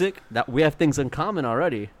music. That we have things in common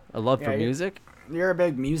already. A love for music. You're a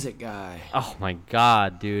big music guy. Oh my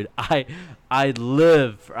god, dude. I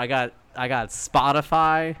got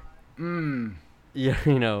Spotify. You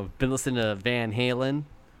know, been listening to Van Halen,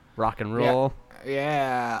 rock and roll.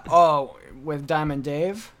 Yeah. Oh, with Diamond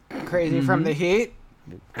Dave, Crazy from the Heat.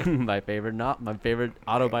 my favorite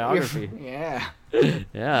autobiography. Yeah.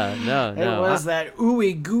 Yeah, no. It was that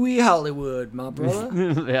ooey gooey Hollywood, my brother.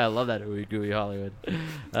 Yeah, I love that ooey gooey Hollywood.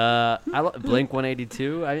 I love Blink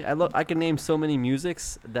 182. I can name so many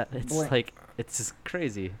musics that it's just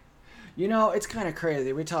crazy. You know, it's kind of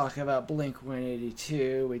crazy. We talk about Blink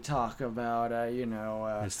 182. We talk about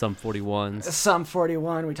There's some 41s. Some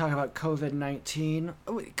 41. We talk about COVID-19.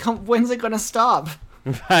 When's it gonna stop?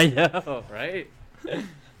 I know, right?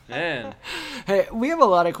 Man. Hey, we have a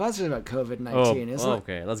lot of questions about COVID-19.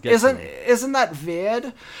 Okay, let's get to it. Isn't that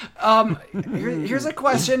vid? Here's a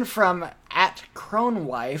question from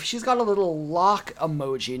 @Cronewife. She's got a little lock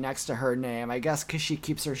emoji next to her name, I guess because she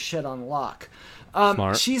keeps her shit on lock.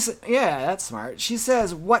 Smart. That's smart. She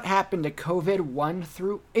says, what happened to COVID 1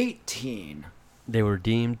 through 18? They were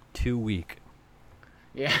deemed too weak.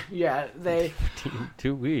 Yeah, they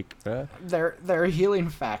too weak, bro. Their healing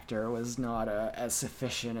factor was not as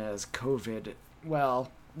sufficient as COVID.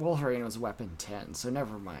 Well, Wolverine was weapon 10, so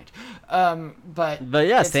never mind. But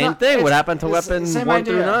yeah, same thing. What happened to weapon 1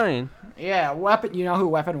 through 9? Yeah, weapon. You know who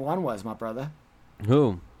weapon 1 was, my brother?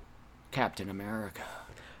 Who? Captain America.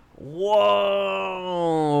 Whoa!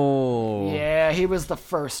 Yeah, he was the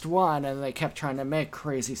first one, and they kept trying to make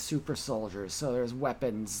crazy super soldiers. So there's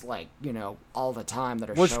weapons all the time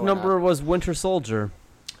that are. Which showing number up. was Winter Soldier?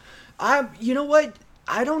 You know what?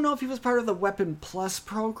 I don't know if he was part of the Weapon Plus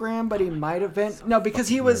program, but he might have been. No, because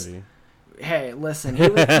he was. Hey, listen, he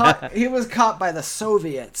was caught by the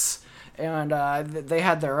Soviets, and they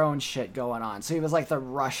had their own shit going on. So he was like the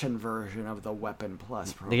Russian version of the Weapon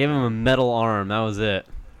Plus program. They gave him a metal arm. That was it.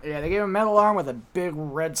 Yeah, they gave him a metal arm with a big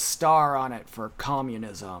red star on it for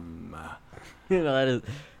communism.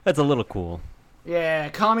 That's a little cool. Yeah,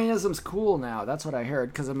 communism's cool now. That's what I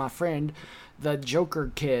heard because of my friend, the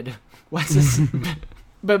Joker kid. What's his?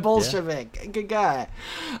 Bolshevik. Yeah. Good guy.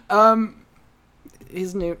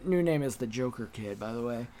 His new name is the Joker Kid, by the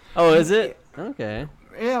way. Oh, is it? Okay.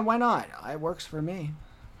 Yeah, why not? It works for me.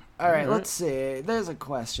 All right, let's see. There's a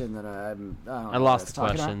question that I lost the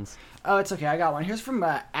questions. Oh, it's okay. I got one. Here's from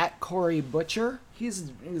 @Corey Butcher.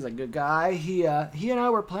 He's a good guy. He and I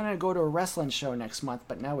were planning to go to a wrestling show next month,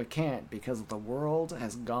 but now we can't because the world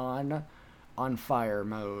has gone on fire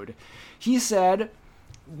mode. He said,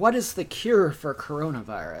 "What is the cure for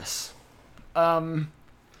coronavirus?"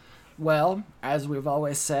 Well, as we've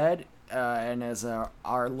always said, and as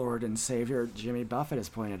our Lord and Savior Jimmy Buffett has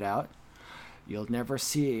pointed out, you'll never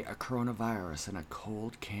see a coronavirus in a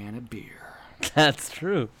cold can of beer. That's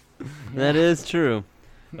true. Yeah. That is true.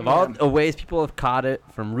 Of all the ways people have caught it,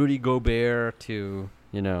 from Rudy Gobert to,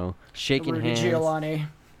 shaking hands.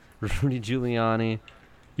 Rudy Giuliani.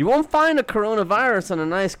 You won't find a coronavirus on a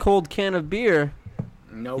nice cold can of beer.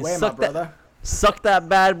 No way, my brother. Suck that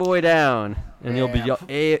bad boy down, and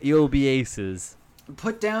you'll be aces.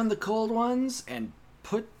 Put down the cold ones and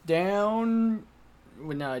put down...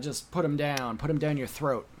 No, just put them down. Put them down your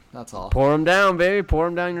throat. That's all. Pour them down, baby. Pour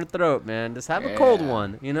them down your throat, man. Just have a cold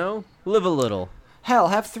one, Live a little. Hell,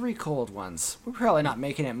 have 3 cold ones. We're probably not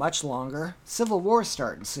making it much longer. Civil War's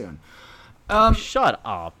starting soon. Shut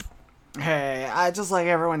up. Hey, I just like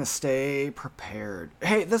everyone to stay prepared.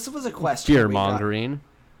 Hey, this was a question. Fear mongering.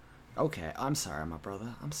 Okay, I'm sorry, my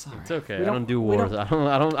brother. I'm sorry. It's okay. I don't do wars.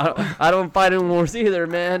 I don't fight in wars either,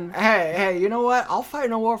 man. Hey, you know what? I'll fight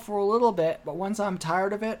in a war for a little bit, but once I'm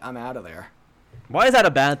tired of it, I'm out of there. Why is that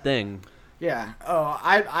a bad thing? Yeah. Oh,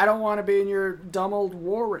 I don't want to be in your dumb old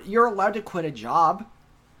war. You're allowed to quit a job.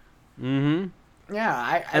 Mm-hmm.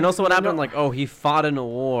 Yeah. And also what happened, he fought in a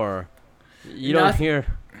war. You don't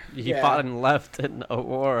hear he fought and left in a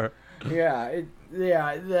war. Yeah.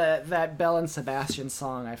 Yeah, that Bell and Sebastian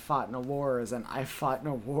song, I fought in a war, is an I fought in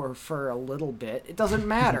a war for a little bit. It doesn't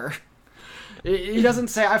matter. He doesn't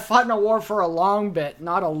say, I fought in a war for a long bit,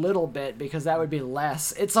 not a little bit, because that would be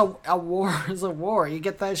less. It's a war is a war. You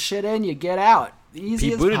get that shit in, you get out. Easy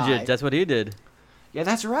Pete as Buttigieg, pie. that's what he did. Yeah,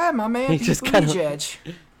 that's right, my man. He Pete just kinda- Buttigieg.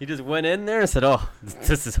 He just went in there and said, "Oh,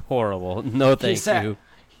 this is horrible. No, thank you."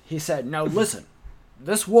 He said, no, listen,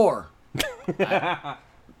 this war,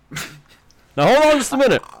 Now hold on just a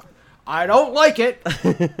minute. I don't like it,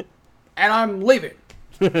 and I'm leaving.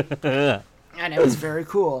 And it was very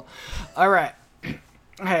cool. All right.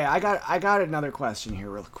 Hey, I got another question here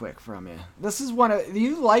real quick from you. This is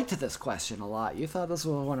you liked this question a lot. You thought this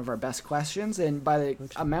was one of our best questions, and by the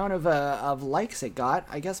amount of likes it got,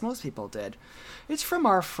 I guess most people did. It's from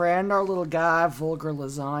our friend, our little guy, Vulgar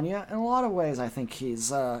Lasagna. In a lot of ways, I think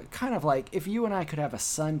he's kind of like, if you and I could have a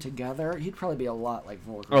son together, he'd probably be a lot like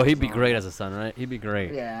Vulgar. Oh, he'd be Lasagna. great as a son, right? He'd be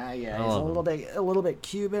great. Yeah. He's I love a little bit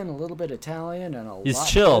Cuban, a little bit Italian, and He's lot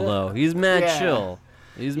chill bit- though. He's mad Yeah. chill.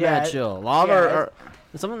 He's Yeah, mad chill. A lot yeah, of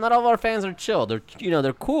not all of our fans are chill. They're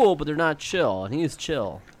they're cool, but they're not chill, and he's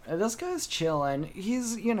chill. This guy's chilling.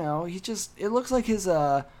 He's he just it looks like his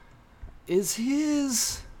is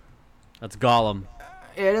his That's Gollum.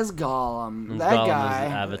 it is Gollum. And That Gollum guy. is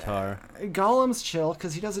his avatar. Gollum's chill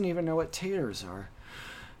because he doesn't even know what taters are.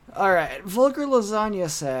 All right, Vulgar Lasagna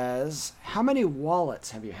says, "How many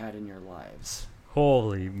wallets have you had in your lives?"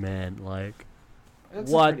 Holy man, like. That's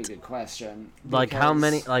What? a pretty good question. Like how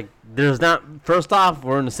many? because- Like there's not. First off,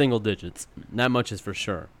 we're in the single digits. That much is for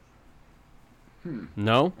sure.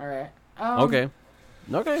 No. All right. Okay.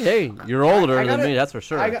 Okay. Hey, you're older I than gotta- me. That's for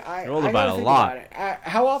sure. I You're older I by gotta a think lot. about it.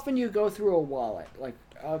 How often do you go through a wallet? Like,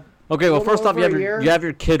 Okay. Well, little first off, you over have a your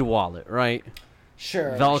year? kid wallet, right?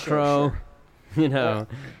 sure. Velcro. Sure. You know.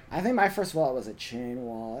 I think my first wallet was a chain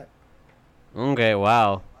wallet. Okay.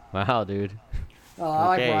 Wow. Wow, dude. Oh,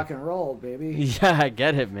 I Okay. like rock and roll, baby. Yeah, I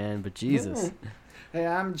get it, man. But Jesus. Hey,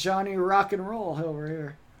 I'm Johnny Rock and Roll over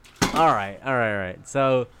here. All right. All right. All right.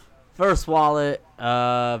 So, first wallet,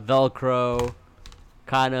 Velcro,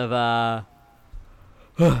 kind of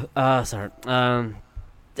sorry.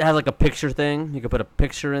 It has like a picture thing. You can put a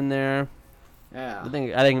picture in there. Yeah. I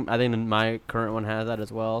think my current one has that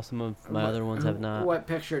as well. Some of my other ones have not. What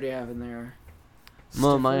picture do you have in there?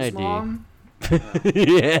 Mom, my Stifler's ID. mom?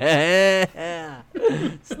 Yeah.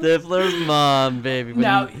 Stifler's mom, baby. When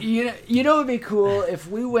Now, you- you know it would be cool if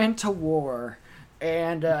we went to war,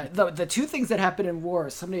 and the two things that happen in war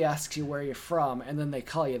is somebody asks you where you're from, and then they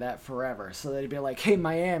call you that forever. So they'd be like, "Hey,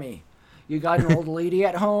 Miami, you got an old lady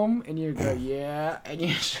at home?" And you go, "Yeah," and you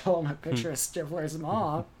show them a picture of Stifler's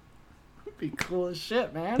mom. It'd be cool as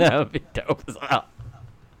shit, man. that would be dope as well.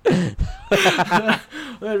 They'd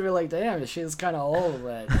be like, "Damn, she's kind of old,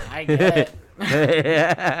 but I get it."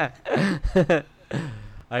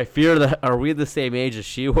 I fear that. Are we the same age as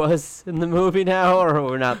she was in the movie now, or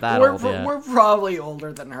we're not that old yet? We're probably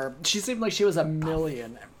older than her. She seemed like she was a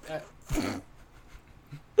million.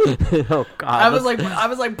 Oh God! I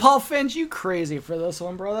was like, Paul Finch, you crazy for this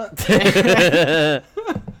one, brother?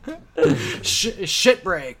 Shit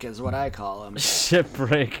break is what I call him.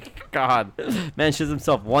 Shipwreck. God, man shits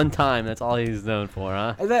himself one time. That's all he's known for,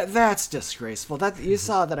 huh? That's disgraceful. That you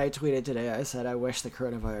saw that I tweeted today. I said I wish the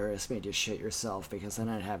coronavirus made you shit yourself because then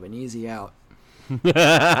I'd have an easy out.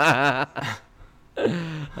 All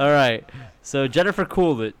right. So Jennifer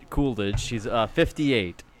Coolidge, she's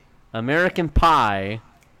 58. American Pie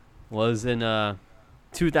was in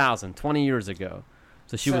 2000, 20 years ago.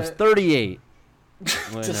 So she was So- 38.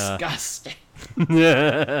 When, Disgusting.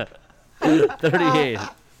 38.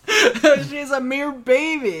 She's a mere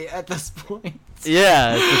baby at this point.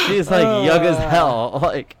 Yeah, so she's like young as hell.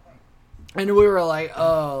 Like, And we were like,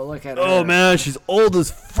 oh, look at her. oh man, she's old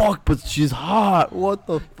as fuck, but she's hot. What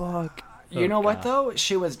the fuck? You Oh, know what, God. though?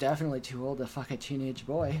 She was definitely too old to fuck a teenage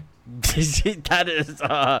boy. That is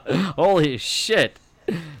holy shit.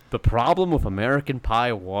 The problem with American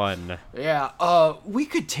Pie 1. Yeah, we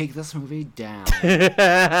could take this movie down.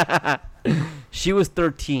 She was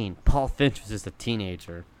 13. Paul Finch was just a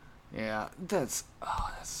teenager. Yeah, that's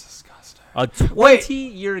disgusting. A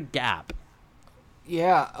 20-year gap.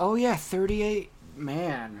 Yeah, oh yeah, 38.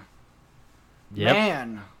 Man. Yep.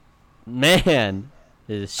 Man.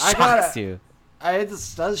 It I shocks gotta- you.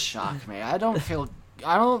 This does shock me. I don't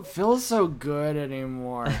feel so good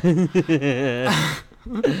anymore.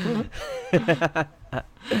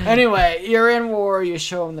 Anyway, you're in war. You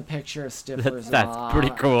show them the picture of Stifler's That's mom,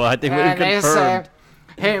 pretty cool. I think we and they confirmed. say,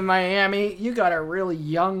 "Hey, Miami, you got a really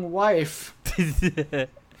young wife."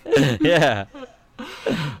 Yeah.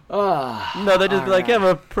 No, they just be like, you have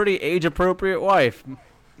a pretty age-appropriate wife.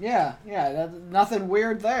 Yeah, nothing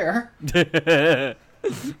weird there.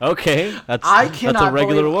 Okay, that's I that's a cannot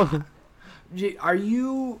regular believe- woman. Are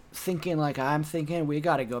you thinking like I'm thinking? We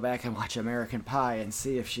got to go back and watch American Pie and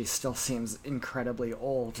see if she still seems incredibly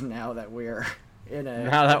old now that we're in a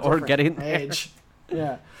Now that we're different getting there. age.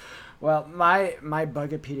 Yeah. Well, my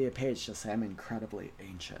Bugapedia page just says I'm incredibly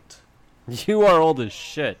ancient. You are old as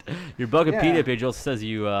shit. Your Bugapedia Yeah. page also says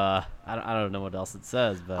you. I don't know what else it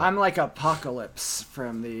says, but I'm like Apocalypse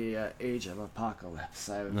from the Age of Apocalypse.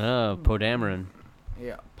 no, Podameron.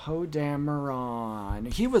 Yeah, Poe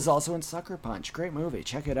Dameron. He was also in Sucker Punch. Great movie.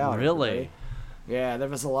 Check it out. Really? everybody. Yeah, there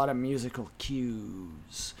was a lot of musical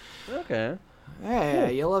cues. Okay. Yeah,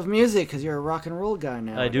 you love music because you're a rock and roll guy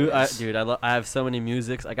now. I do, dude. I have so many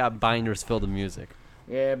musics. I got binders filled with music.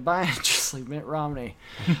 Yeah, bye. Just like Mitt Romney.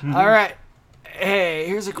 All right. Hey,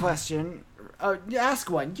 here's a question.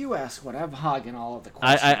 Ask one. You ask one. I'm hogging all of the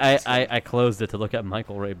questions. I closed it to look at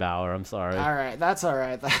Michael Ray Bauer. I'm sorry. All right, that's all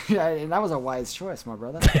right. That was a wise choice, my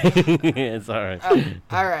brother. It's all right.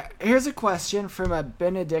 All right, here's a question from a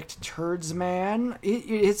Benedict Turdsman.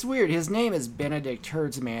 It's weird. His name is Benedict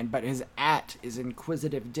Turdsman, but his is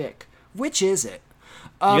Inquisitive Dick. Which is it?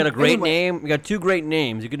 You got a great anyway, name. You got two great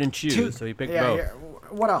names. You couldn't choose, so you picked both. yeah,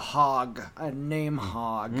 what a hog. A name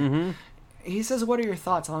hog. Mm-hmm. He says, what are your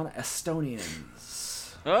thoughts on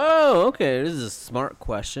Estonians? Oh, okay. This is a smart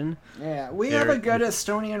question. Yeah, we have a good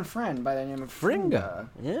Estonian friend by the name of Fringa.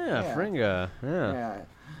 Yeah, Fringa. Yeah.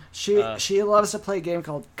 Yeah. She loves to play a game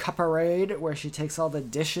called Cupparade, where she takes all the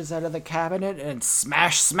dishes out of the cabinet and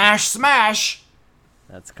smash, smash, smash.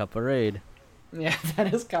 That's Cupparade. Yeah,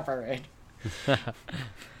 that is Cupparade.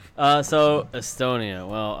 So Estonia.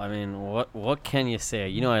 Well, I mean, what can you say?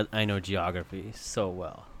 You know, I know geography so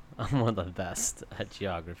well. I'm one of the best at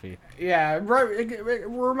geography. Yeah,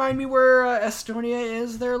 remind me where Estonia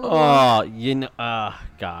is there, little Oh,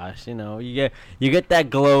 gosh, you get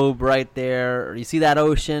that globe right there. You see that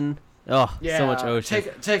ocean? Oh, yeah, so much ocean.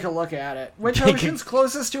 Take a look at it. Which ocean's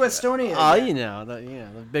closest to Estonia? Oh,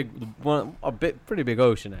 the pretty big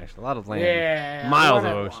ocean actually. A lot of land. Yeah, miles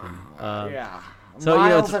of ocean. Yeah, so,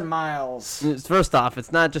 miles and miles. First off,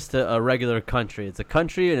 it's not just a regular country. It's a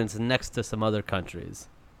country and it's next to some other countries.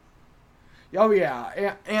 Oh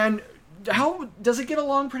yeah, and how does it get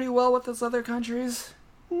along pretty well with those other countries?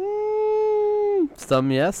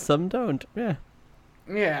 Some yes, some don't. Yeah.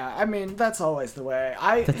 Yeah, I mean that's always the way.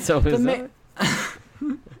 That's always the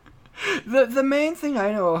main thing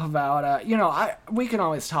I know about we can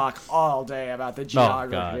always talk all day about the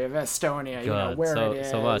geography of Estonia. Where it is,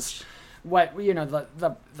 so much. What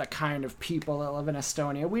the kind of people that live in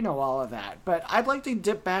Estonia. We know all of that, but I'd like to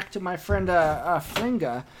dip back to my friend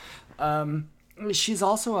Fringa. She's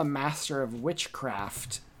also a master of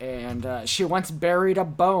witchcraft, and she once buried a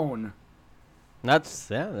bone. That's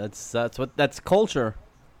culture.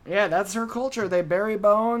 Yeah, that's her culture. They bury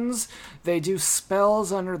bones. They do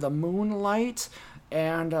spells under the moonlight,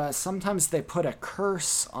 and sometimes they put a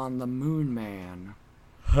curse on the Moon Man.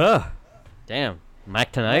 Huh. Damn.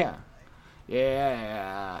 Mike tonight?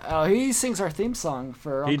 Yeah. Oh, he sings our theme song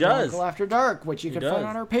for He Uncle does. Uncle After Dark, which you can does. find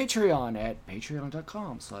on our Patreon at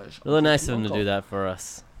patreon.com/. Really nice of him to do that for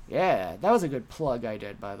us. Yeah, that was a good plug I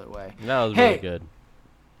did, by the way. That was really good.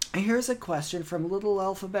 Here's a question from Little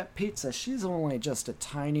Alphabet Pizza. She's only just a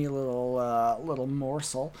tiny little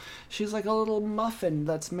morsel. She's like a little muffin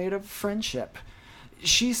that's made of friendship.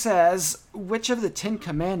 She says, which of the 10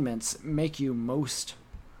 Commandments make you most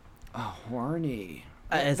horny?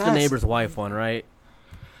 It's the neighbor's wife one, right?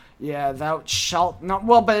 Yeah, thou shalt not.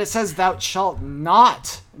 Well, but it says thou shalt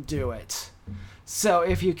not do it. So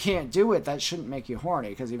if you can't do it, that shouldn't make you horny,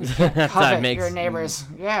 because if you can't covet your neighbor's,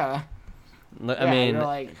 I mean,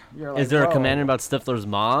 you're is there a whoa. commandment about Stifler's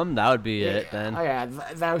mom? That would be it then. Oh yeah,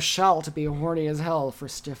 thou shalt be horny as hell for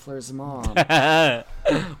Stifler's mom.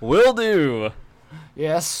 Will do.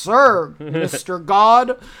 Yes, sir, Mr.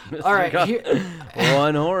 God. All right, God. here,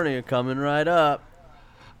 One horny coming right up.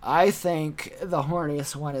 I think the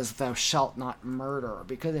horniest one is thou shalt not murder,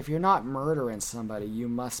 because if you're not murdering somebody, you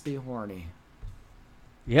must be horny.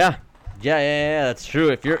 Yeah, that's true.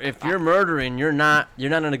 If you're murdering, you're not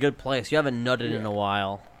in a good place. You haven't nutted in a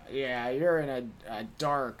while. Yeah, you're in a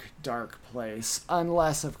dark place.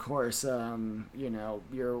 Unless, of course,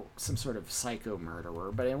 you're some sort of psycho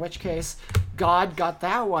murderer. But in which case, God got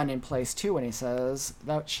that one in place too when he says,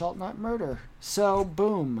 thou shalt not murder. So,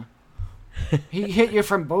 boom. He hit you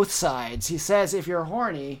from both sides. He says if you're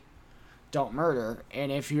horny, don't murder. And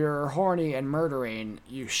if you're horny and murdering,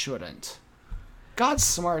 you shouldn't. God's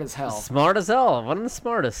smart as hell. Smart as hell. One of the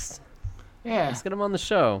smartest. Yeah. Let's get him on the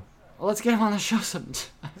show. Well, let's get him on the show sometime.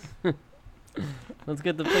 Let's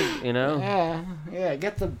get the pig, you know? Yeah,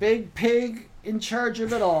 get the big pig in charge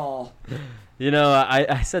of it all. You know,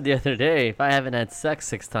 I said the other day, if I haven't had sex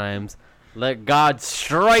 6 times, let God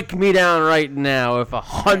strike me down right now with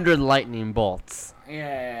 100 lightning bolts.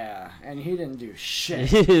 Yeah, and he didn't do shit.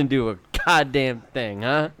 He didn't do a goddamn thing,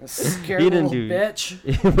 huh? A scared He didn't little do-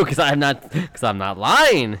 bitch. because I'm not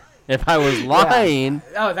lying. If I was lying,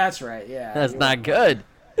 Oh, that's right, yeah. that's you not good.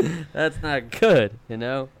 That's not good, you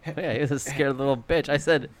know? Yeah, he was a scared little bitch. I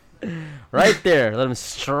said, right there, let him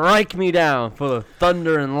strike me down full of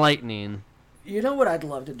thunder and lightning. You know what I'd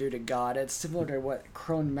love to do to God? It's similar to what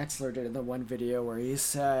Crone Metzler did in the one video where he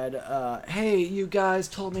said, hey, you guys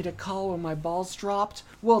told me to call when my balls dropped.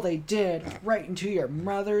 Well, they did, right into your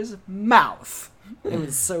mother's mouth. It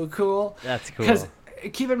was so cool. That's cool. Because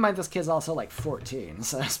keep in mind, this kid's also like 14,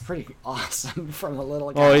 so that's pretty awesome from a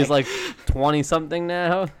little guy. Oh, he's like 20-something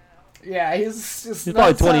now? Yeah, he's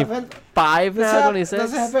Probably 25 now, 26?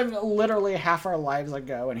 This happened literally half our lives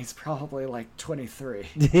ago, and he's probably like 23.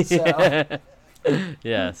 So,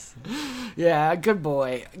 Yes. yeah, good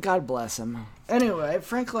boy. God bless him. Anyway,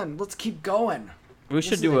 Franklin, let's keep going. We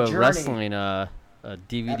should is do a a journey wrestling a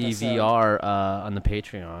DVD episode. VR on the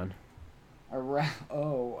Patreon.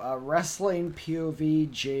 A wrestling POV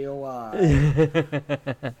JOI.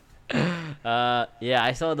 Yeah,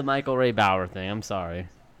 I saw the Michael Ray Bauer thing. I'm sorry.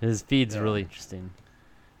 His feed's really interesting.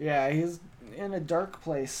 Yeah, he's in a dark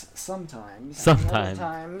place sometimes. Sometimes. And other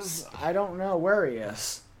times, I don't know where he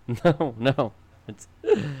is. No. It's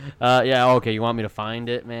yeah, okay, you want me to find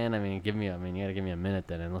it, man? I mean, you gotta give me a minute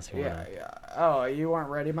then, unless you Yeah, wanna. yeah. Oh, you weren't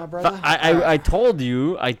ready, my brother? I told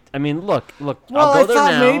you. I mean, look. Well, I'll go I there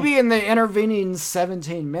thought now. maybe in the intervening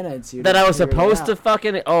 17 minutes you That I was figured it supposed to out.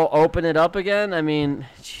 fucking open it up again. I mean,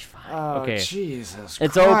 gee, fine. Oh, Okay. Jesus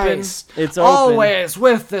It's Christ. open. It's open. Always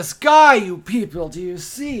with this guy, you people. Do you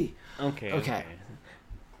see? Okay.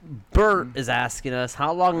 Bert is asking us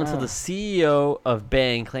how long until the CEO of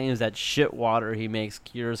Bang claims that shit water he makes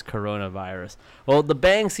cures coronavirus. Well, the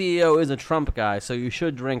Bang CEO is a Trump guy, so you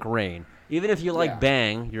should drink Rain. Even if you like Yeah.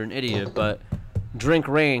 Bang, you're an idiot, but drink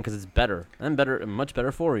Rain because it's better and much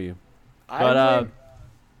better for you. But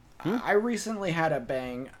I recently had a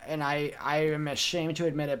Bang, and I am ashamed to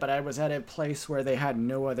admit it, but I was at a place where they had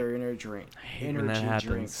no other energy when that energy happens.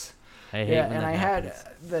 drinks. I hate Yeah, when and that I happens.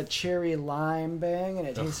 had the cherry lime Bang, and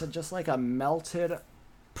it tasted just like a melted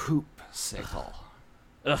poop sickle.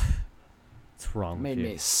 What's wrong Made with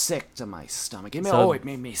you? me sick to my stomach. It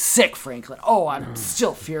made me sick, Franklin. Oh, I'm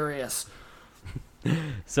still furious.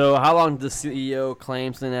 So how long does the CEO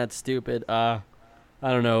claim something that's stupid? I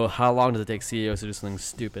don't know. How long does it take CEOs to do something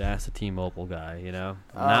stupid? Ask the T-Mobile guy, you know?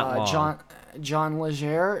 Not long. John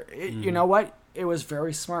Legere. You know what? It was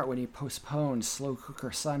very smart when he postponed Slow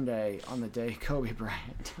Cooker Sunday on the day Kobe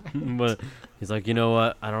Bryant died. But he's like, you know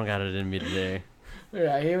what? I don't got it in me today.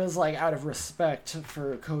 Yeah, he was like, out of respect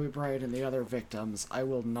for Kobe Bryant and the other victims, I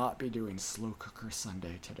will not be doing Slow Cooker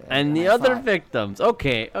Sunday today. And the I other thought, victims.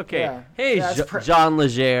 Okay. Yeah, Hey, that's John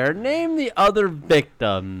Legere, name the other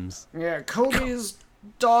victims. Yeah, Kobe's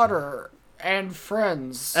daughter and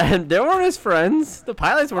friends. And they weren't his friends. The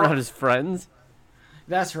pilots were Oh. not his friends.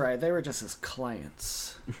 That's right, they were just his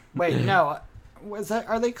clients. Wait, no.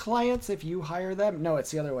 Are they clients if you hire them? No,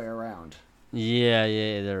 it's the other way around. Yeah,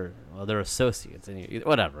 they're associates. Anyway,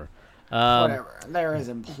 whatever. Whatever. They're his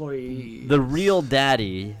employees. The real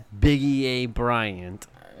daddy, Biggie A. Bryant.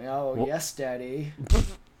 Oh, yes, Daddy.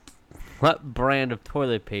 What brand of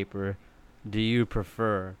toilet paper do you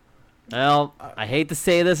prefer? Well, I hate to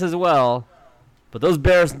say this as well, but those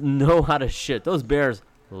bears know how to shit. Those bears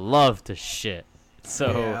love to shit.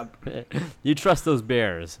 So you trust those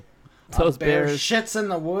bears. Those Bear bears. shits in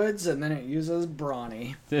the woods and then it uses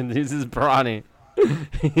brawny. And this is brawny.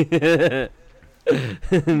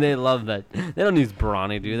 They love that. They don't use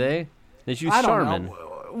brawny, do they? They use I don't Charmin. know.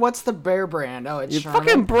 What's the bear brand? Oh, it's You Charmin.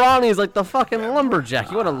 fucking brawny's like the fucking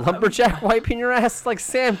lumberjack. You want a lumberjack wiping your ass? It's like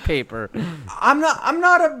sandpaper. I'm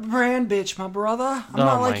not a brand bitch, my brother. I'm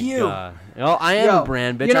not like you. God. Well, I am Yo, a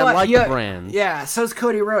brand bitch. you know I what? like Yeah, the brands. Yeah, so's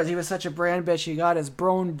Cody Rhodes. He was such a brand bitch. He got his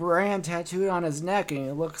Brown brand tattooed on his neck, and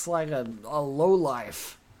he looks like a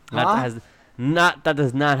lowlife. Huh? That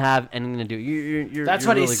does not have anything to do. You're That's you're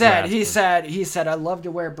what he really said. grasping. He said, I love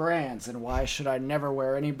to wear brands, and why should I never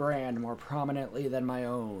wear any brand more prominently than my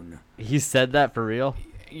own? He said that for real?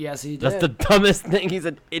 Yes, he did. That's the dumbest thing. He's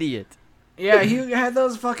an idiot. Yeah, he had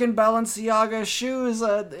those fucking Balenciaga shoes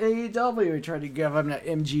at AEW. He tried to give him to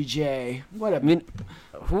MGJ. What a... I mean,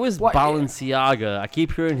 who is What- Balenciaga? I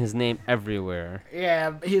keep hearing his name everywhere.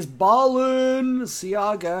 Yeah, he's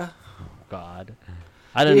Balenciaga. God.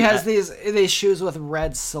 He has these shoes with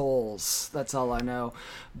red soles. That's all I know.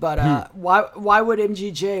 But why would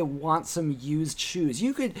MGJ want some used shoes?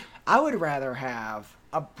 I would rather have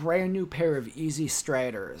a brand new pair of Easy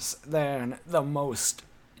Striders than the most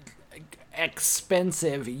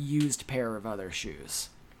expensive used pair of other shoes.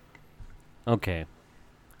 Okay,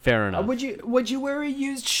 fair enough. Would you wear a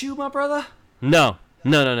used shoe, my brother? No.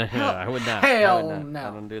 I would not. Hell no. no.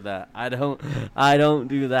 I don't do that. I don't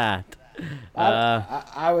do that.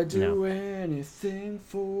 I would do anything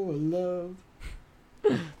for love.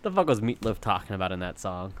 The fuck was Meatloaf talking about in that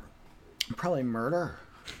song? Probably murder.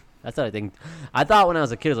 That's what I think. I thought when I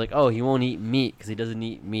was a kid, it was like, oh, he won't eat meat because he doesn't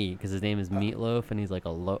eat meat because his name is Meatloaf and he's like a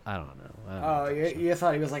loaf. I don't know. You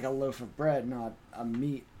thought he was like a loaf of bread, not a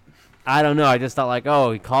meat. I don't know. I just thought like,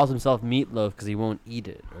 oh, he calls himself Meatloaf because he won't eat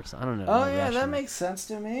it or something. I don't know. Oh yeah, that makes sense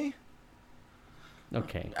to me.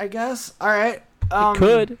 Okay. I guess. All right. It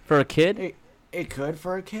could for a kid. It could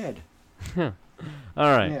for a kid. All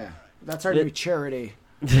right. Yeah, that's our new charity.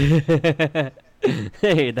 Hey,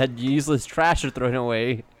 that useless trash you're throwing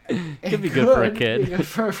away could be good for a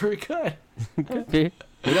kid. Could be.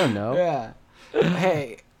 We don't know. Yeah.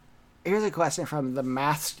 Hey, here's a question from the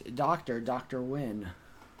masked doctor, Dr. Wynn.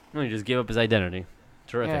 No, he just gave up his identity.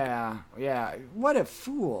 Terrific. Yeah. What a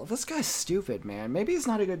fool. This guy's stupid, man. Maybe he's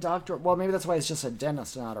not a good doctor. Well, maybe that's why he's just a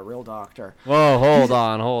dentist, not a real doctor. Whoa, hold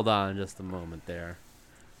on just a moment there.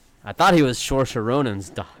 I thought he was Saoirse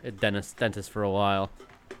Ronan's dentist for a while.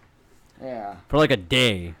 Yeah. For like a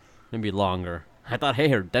day, maybe longer. I thought, hey,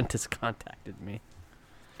 her dentist contacted me.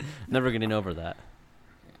 Never getting over that.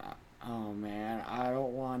 Oh, man, I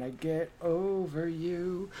don't want to get over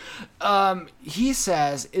you. He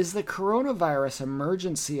says, is the coronavirus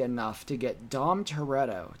emergency enough to get Dom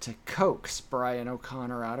Toretto to coax Brian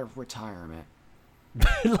O'Connor out of retirement?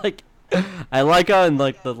 Like, I like on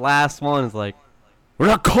like the last one is like, we're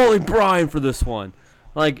not calling Brian for this one.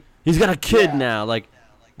 Like, he's got a kid now. Like,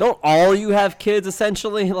 don't all you have kids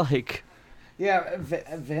essentially? Like. Yeah,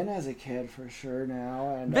 Vin has a kid for sure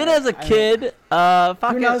now. And Vin has a kid.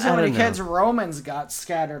 Who knows how many kids Roman's got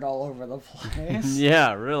scattered all over the place?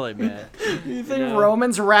 Yeah, really, man. You think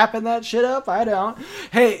Roman's wrapping that shit up? I don't.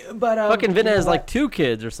 Hey, but fucking Vin has like 2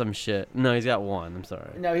 kids or some shit. No, he's got 1. I'm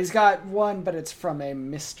sorry. No, he's got 1, but it's from a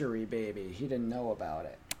mystery baby. He didn't know about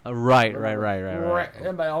it. Right.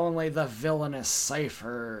 But only the villainous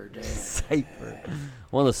Cypher did. Cypher,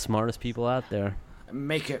 one of the smartest people out there.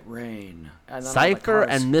 Make it rain. And Cypher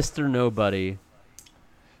and Mr. Nobody.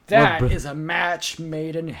 That is a match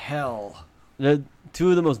made in hell. The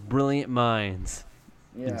 2 of the most brilliant minds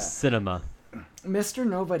in cinema. Mr.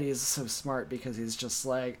 Nobody is so smart because he's just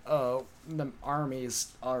like, oh, the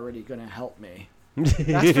army's already going to help me.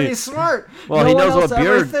 That's pretty smart. Well, he knows what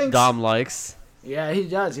beer Dom likes. Yeah, he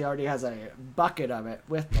does. He already has a bucket of it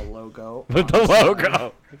with the logo. With the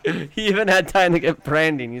logo. He even had time to get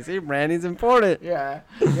branding. You see, branding's important. Yeah,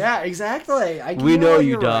 exactly. We know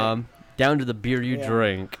you, Dom. Right. Down to the beer you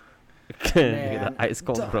drink. Man, the ice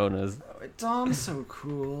cold Coronas. Dom's so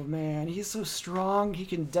cool, man. He's so strong. He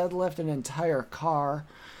can deadlift an entire car.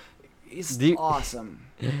 He's awesome.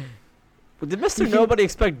 Did Mr. Nobody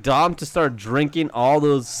expect Dom to start drinking all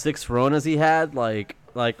those 6 Ronas he had, like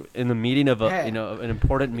in the meeting of an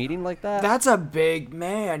important meeting like that? That's a big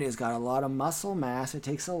man. He's got a lot of muscle mass. It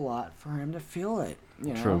takes a lot for him to feel it.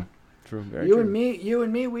 You know? True. Very true. You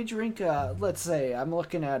and me, we drink. Let's say I'm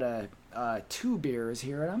looking at 2 beers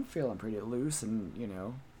here, and I'm feeling pretty loose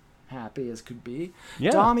and happy as could be.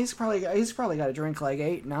 Yeah. Dom, he's probably got to drink like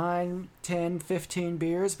 8, 9, 10, 15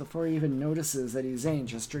 beers before he even notices that he's ain't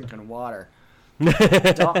just drinking water.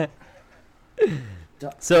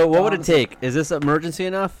 So what would it take? Is this emergency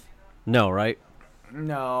enough? No, right?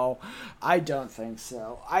 No, I don't think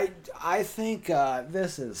so. I think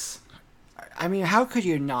this is... I mean, how could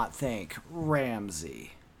you not think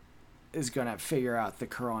Ramsey is going to figure out the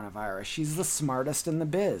coronavirus? She's the smartest in the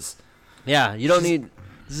biz. Yeah, you don't need...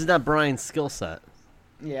 This is not Brian's skill set.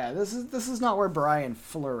 Yeah, this is not where Brian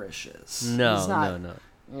flourishes. No.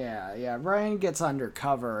 Yeah. Brian gets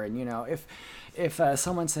undercover, and if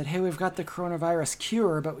someone said, "Hey, we've got the coronavirus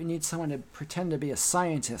cure, but we need someone to pretend to be a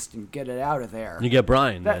scientist and get it out of there," you get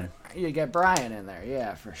Brian. You get Brian in there,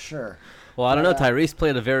 yeah, for sure. Well, I don't know. Tyrese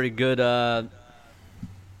played a very good. Have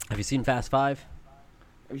you seen Fast 5?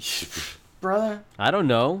 Brother? I don't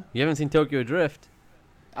know. You haven't seen Tokyo Drift.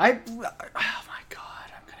 Oh my God,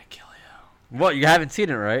 I'm gonna kill you. What? You haven't seen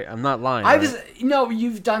it, right? I'm not lying.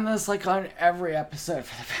 You've done this like on every episode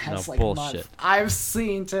for the past month. I've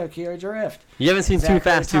seen Tokyo Drift. You haven't seen Too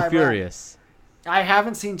Fast, Too Furious. I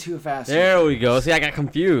haven't seen Too Fast. There we go. See, I got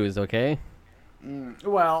confused. Okay.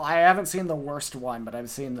 Well, I haven't seen the worst one, but I've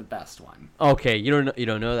seen the best one. Okay, you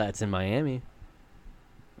don't know that it's in Miami.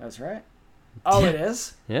 That's right. Oh, it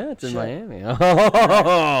is? Yeah, it's in Shit. Miami.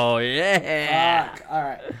 Oh yeah. Fuck. All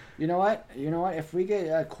right. You know what? If we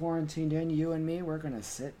get quarantined in, you and me, we're going to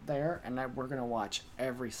sit there and we're going to watch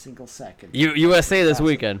every single second. USA this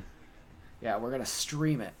weekend. Yeah, we're going to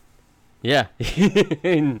stream it. Yeah.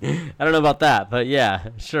 I don't know about that, but yeah,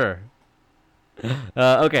 sure.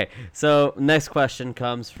 Okay, so next question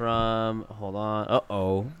comes from. Hold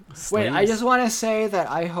on. Wait, Slings. I just want to say that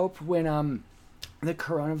I hope when the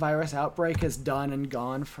coronavirus outbreak is done and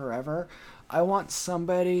gone forever, I want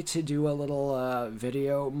somebody to do a little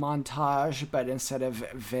video montage, but instead of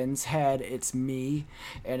Vin's head, it's me,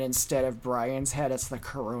 and instead of Brian's head, it's the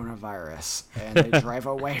coronavirus, and they drive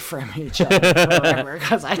away from each other forever,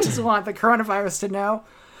 because I just want the coronavirus to know,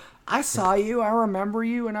 I saw you, I remember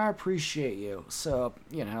you, and I appreciate you. So,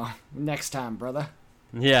 next time, brother.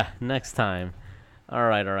 Yeah, next time. All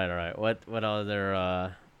right. What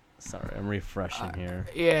other? Sorry, I'm refreshing here.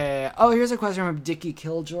 Yeah. Oh, here's a question from Dickie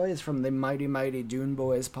Killjoy. It's from the Mighty Mighty Dune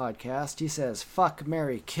Boys podcast. He says, "Fuck,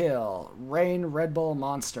 marry, kill, Rain, Red Bull,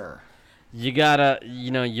 Monster." You gotta,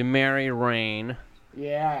 you marry Rain.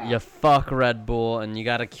 Yeah. You fuck Red Bull, and you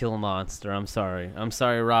gotta kill Monster. I'm sorry,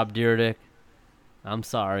 Rob Dyrdek. I'm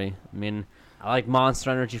sorry. I mean, I like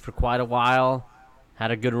Monster Energy for quite a while.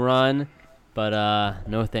 Had a good run, but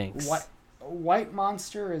no thanks. White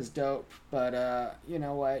Monster is dope, but you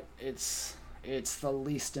know what? It's the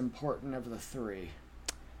least important of the three.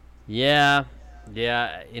 Yeah.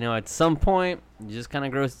 At some point, you just kind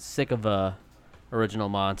of grow sick of original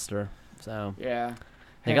Monster. So Yeah.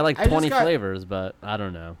 they got like 20 flavors, but I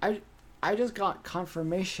don't know. I just got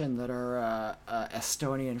confirmation that our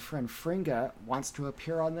Estonian friend Fringa wants to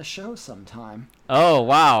appear on the show sometime. Oh,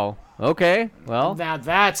 wow. Okay, well. Now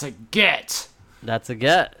that's a get. That's a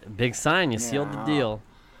get. Big sign. You sealed the deal.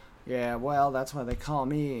 Yeah, well, that's why they call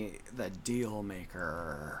me the deal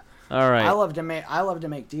maker. All right. I love to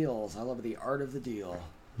make deals. I love the art of the deal.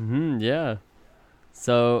 Yeah.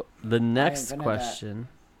 So the next question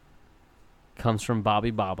comes from Bobby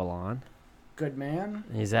Babylon. Good man.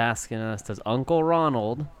 He's asking us, does Uncle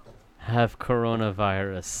Ronald have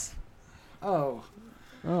coronavirus? Oh.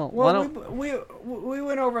 Oh, well, we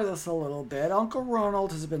went over this a little bit. Uncle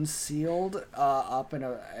Ronald has been sealed up in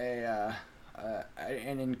an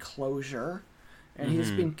enclosure, and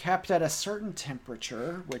he's been kept at a certain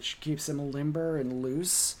temperature, which keeps him limber and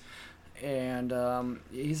loose. And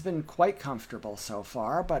he's been quite comfortable so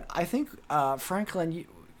far. But I think, Franklin,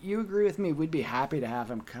 you agree with me? We'd be happy to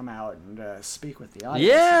have him come out and speak with the audience.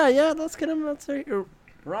 Yeah. Let's get him. Let's say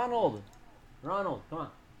Ronald, come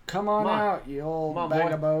on. Come on out, you old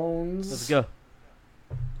bag of bones. Let's go.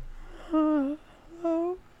 Hello.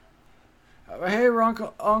 Hey,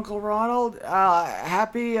 Uncle Ronald.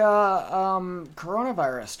 Happy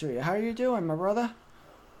coronavirus to you. How are you doing, my brother?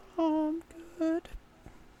 I'm good.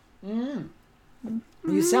 You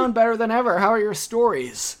sound better than ever. How are your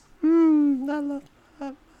stories? I love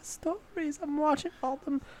my stories. I'm watching all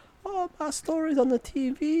my stories on the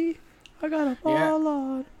TV. I got them all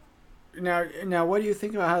on. Now, what do you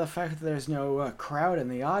think about the fact that there's no crowd in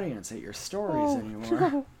the audience at your stories anymore?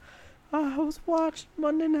 No. I was watching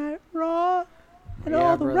Monday Night Raw, and Yeah,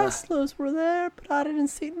 all the brother. wrestlers were there, but I didn't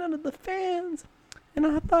see none of the fans. And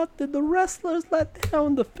I thought that the wrestlers let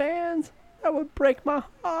down the fans. That would break my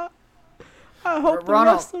heart. I hope the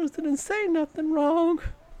Ronald. wrestlers didn't say nothing wrong.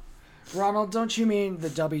 Ronald, don't you mean the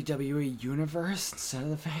WWE Universe instead of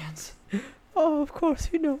the fans? Oh, of course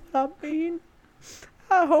you know what I mean.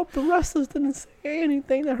 I hope the wrestlers didn't say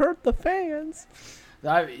anything that hurt the fans.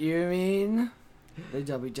 You mean the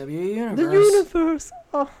WWE Universe? The universe.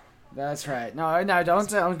 Oh, That's right. No,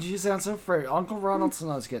 don't you sound so afraid. Uncle Ronald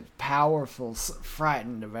sometimes gets powerful,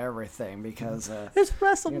 frightened of everything because, is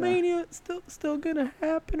WrestleMania still gonna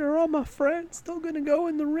happen? Are all my friends still gonna go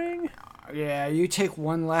in the ring? yeah, you take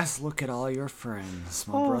one last look at all your friends,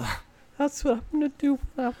 my brother. That's what I'm gonna do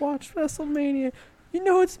when I watch WrestleMania. You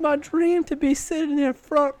know, it's my dream to be sitting in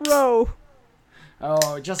front row.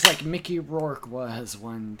 Oh, just like Mickey Rourke was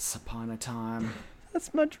once upon a time.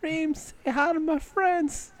 That's my dream. Say hi to my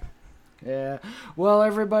friends. Yeah. Well,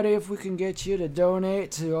 everybody, if we can get you to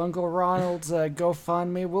donate to Uncle Ronald's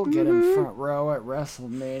GoFundMe, we'll get him front row at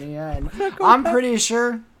WrestleMania, and I'm pretty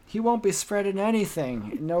sure he won't be spreading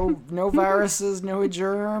anything. No viruses, no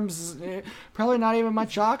germs. Probably not even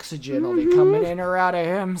much oxygen will be coming in or out of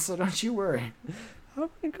him. So don't you worry. I'm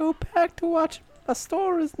gonna go back to watching my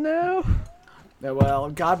stories now. Yeah,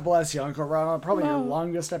 well, God bless you, Uncle Ronald. Probably your Wow.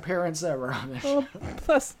 longest appearance ever on this show.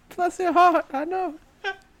 Oh, bless your heart. I know.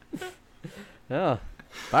 Yeah.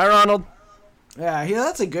 Bye, Ronald. Yeah,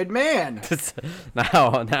 that's a good man.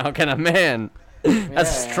 now can a man? That's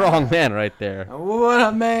a strong man right there. What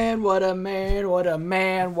a man, what a man, what a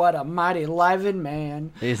man, what a mighty living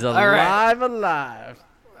man. He's All right. alive.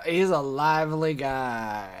 He's a lively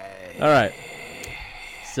guy. All right.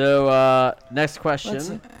 So next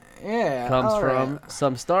question comes all from right.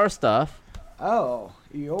 some star stuff. Oh,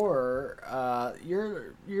 your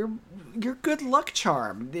good luck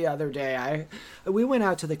charm. The other day, we went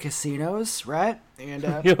out to the casinos, right? And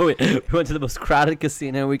We went to the most crowded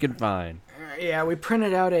casino we could find. yeah, we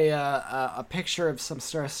printed out a picture of some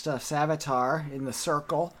star stuff's avatar in the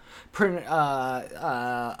circle.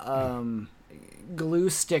 Glue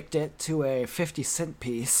sticked it to a 50-cent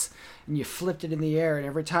piece, and you flipped it in the air, and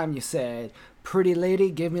every time you said, "Pretty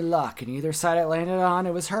lady, give me luck," and either side it landed on,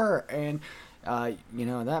 it was her. And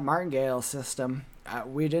that martingale system,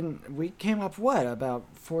 we came up about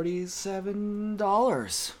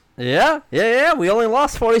 $47. Yeah. We only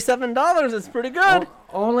lost $47. It's pretty good.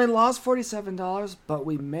 Only lost $47, but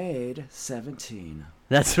we made 17.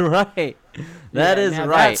 That's right. That is now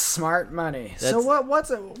right. That's smart money. So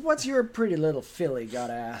what's your pretty little filly got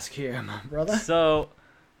to ask here, my brother? So,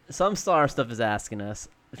 some star stuff is asking us,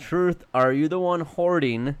 Truth, are you the one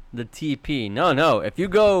hoarding the TP? No. If you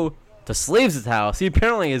go to Sleeves' house, he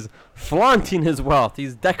apparently is flaunting his wealth.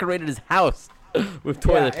 He's decorated his house with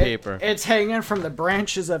toilet paper. It's hanging from the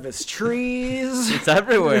branches of his trees. It's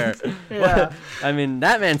everywhere. Yeah. I mean,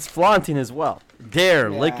 that man's flaunting his wealth.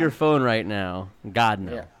 Lick your phone right now. God,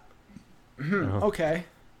 no. Yeah. Okay.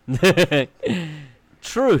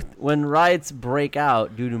 Truth, when riots break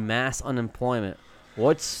out due to mass unemployment,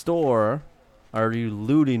 what store are you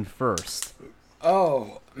looting first?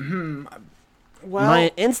 Well,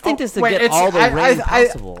 my instinct is to get all the rain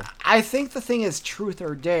possible. I think the thing is truth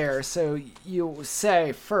or dare, so you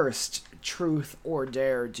say first, truth or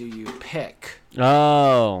dare do you pick?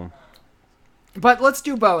 Oh. But let's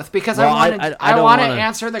do both, because Well, I don't want to wanna-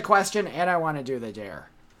 answer the question and I want to do the dare.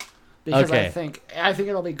 Because Okay. I think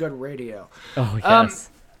it'll be good radio. Oh, yes.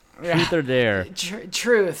 Yeah. Truth or dare?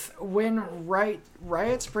 Truth. When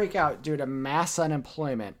riots break out due to mass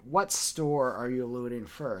unemployment, what store are you looting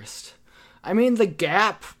first? I mean, the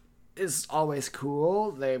Gap is always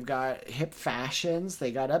cool. They've got hip fashions.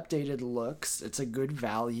 They got updated looks. It's a good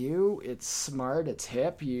value. It's smart. It's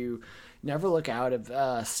hip. You never look out of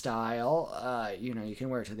style. You can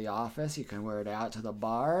wear it to the office. You can wear it out to the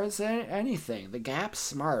bars. Anything. The Gap's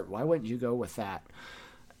smart. Why wouldn't you go with that?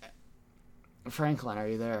 Franklin, are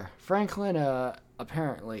you there? Franklin,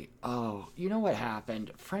 apparently, you know what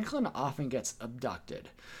happened? Franklin often gets abducted.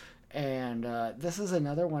 And this is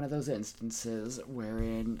another one of those instances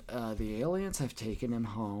wherein the aliens have taken him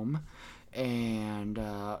home. And,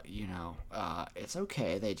 it's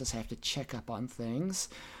okay. They just have to check up on things.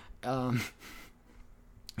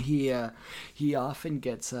 He often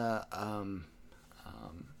gets,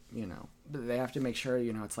 they have to make sure,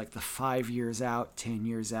 it's like the 5 years out, 10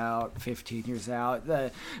 years out, 15 years out. The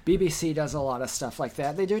BBC does a lot of stuff like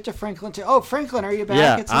that. They do it to Franklin too. Oh, Franklin, are you back?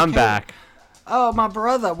 Yeah, It's I'm okay. back. Oh, my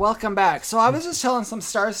brother, welcome back. So I was just telling some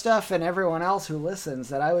star stuff and everyone else who listens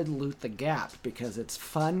that I would loot the Gap because it's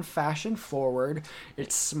fun, fashion forward,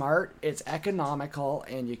 it's smart, it's economical,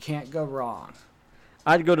 and you can't go wrong.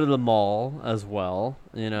 I'd go to the mall as well,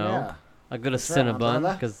 Yeah. I'd go to That's right, my Cinnabon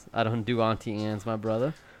brother. because I don't do Auntie Anne's, my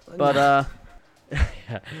brother. But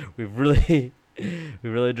yeah, we've really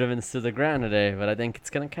driven this to the ground today, but I think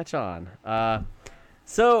it's gonna catch on.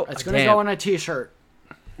 So It's going to go on a t-shirt.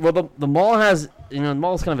 Well, the mall has, the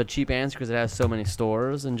mall's kind of a cheap answer because it has so many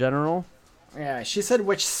stores in general. Yeah, she said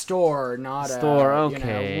which store, not Store,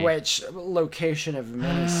 okay. which location of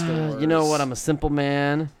many stores. You know what? I'm a simple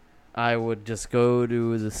man. I would just go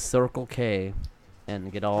to the Circle K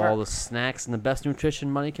and get all the snacks and the best nutrition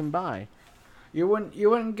money can buy. You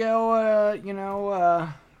wouldn't go, you know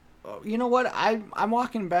what? I'm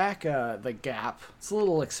walking back the Gap. It's a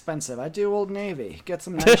little expensive. I do Old Navy. Get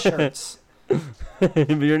some nice shirts. But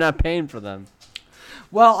you're not paying for them.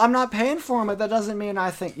 Well, I'm not paying for them, but that doesn't mean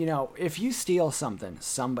I think, if you steal something,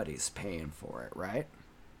 somebody's paying for it, right?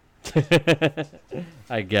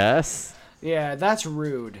 I guess. Yeah, that's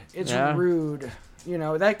rude. It's rude.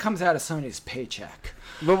 That comes out of somebody's paycheck.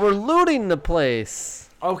 But we're looting the place.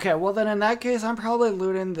 Okay, well then in that case, I'm probably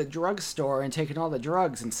looting the drugstore and taking all the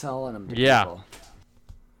drugs and selling them to people.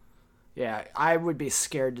 Yeah, I would be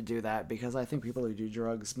scared to do that because I think people who do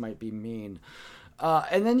drugs might be mean.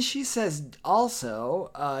 And then she says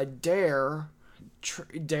also, DARE,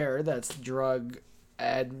 that's drug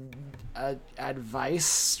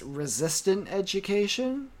advice resistant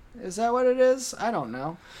education. Is that what it is? I don't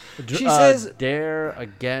know. She Drugs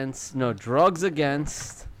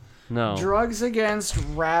against. No. Drugs against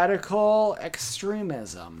radical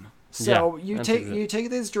extremism. So Yeah, you that's take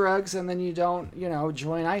these drugs and then you don't,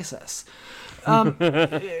 join ISIS.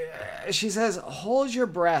 She says, hold your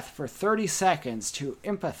breath for 30 seconds to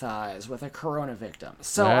empathize with a corona victim.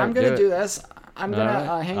 So All right, I'm gonna do do it. this. I'm All gonna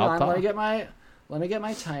right, hang I'll on. talk. Let me get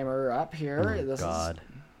my timer up here. Oh, This God.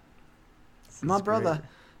 is my brother.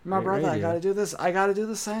 My Great brother. I radio. gotta do this. I gotta do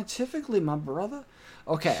this scientifically, my brother.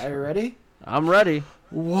 Okay, are you ready? I'm ready.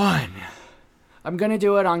 1. I'm gonna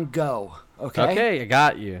do it on go. Okay. Okay, I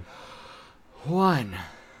got you. 1,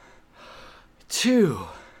 2,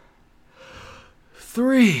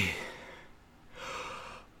 3,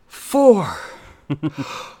 4.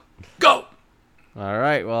 Go. All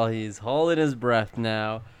right, well, he's holding his breath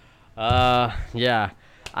now. Yeah.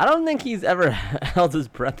 I don't think he's ever held his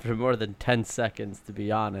breath for more than 10 seconds, to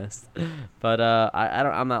be honest. But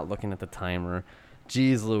I'm not looking at the timer.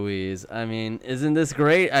 Jeez Louise. I mean, isn't this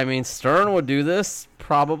great? I mean, Stern would do this,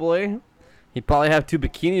 probably. He'd probably have 2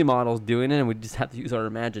 bikini models doing it, and we'd just have to use our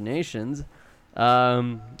imaginations.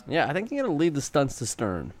 Yeah, I think you're going to leave the stunts to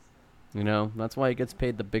Stern. That's why he gets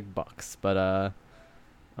paid the big bucks. But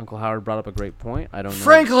Uncle Howard brought up a great point. I don't know.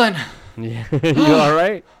 Franklin. Yeah. You all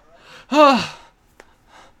right?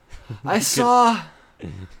 I saw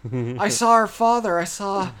our father. I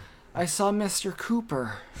saw Mr.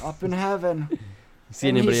 Cooper up in heaven. See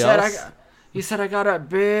And anybody he said, else? He said, I got a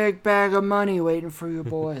big bag of money waiting for you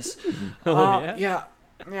boys. Yeah?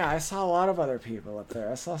 Yeah, I saw a lot of other people up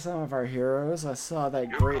there. I saw some of our heroes. I saw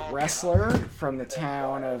that great wrestler from the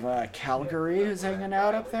town of Calgary who's hanging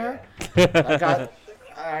out up there. You got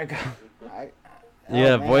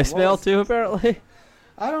a voicemail too, apparently?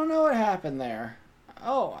 I don't know what happened there.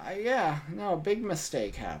 Oh, no, a big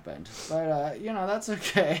mistake happened. But, that's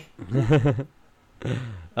okay.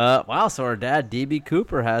 Wow, so our dad, DB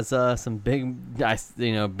Cooper, has some big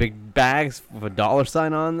bags with a dollar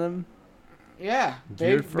sign on them. Yeah,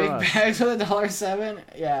 Geared big for us. bags with $1.07.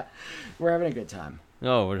 Yeah, we're having a good time.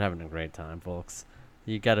 Oh, we're having a great time, folks.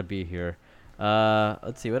 You got to be here.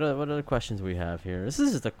 Let's see, what other questions we have here? This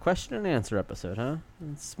is just a question and answer episode, huh?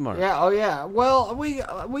 That's smart. Yeah, oh yeah. Well, we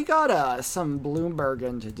got some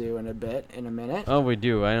Bloomberging to do in a minute. Oh, we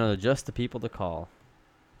do. I know just the people to call.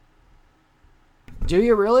 Do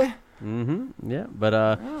you really? Mm-hmm. Yeah, but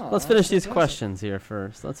Oh, let's finish that's these fantastic. questions here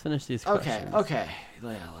first. Let's finish these questions. Okay.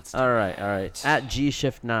 Yeah, let's do All right. it. At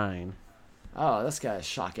GShift9. Oh, this guy's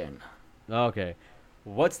shocking. Okay.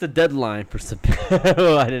 What's the deadline for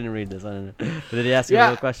oh, I didn't read this. I don't know. Did he ask you a Yeah.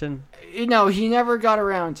 real question? He never got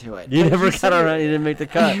around to it. You But never he got said- around. You didn't make the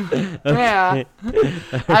cut. Yeah.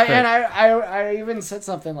 I even said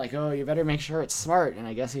something like, "Oh, you better make sure it's smart." And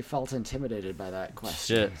I guess he felt intimidated by that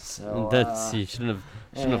question. Shit. So That's you shouldn't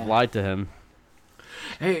have yeah. lied to him.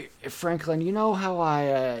 Hey, Franklin, you know how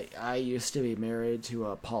I used to be married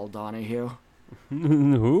to Paul Donahue?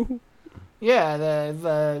 Who? Yeah,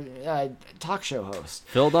 the talk show host.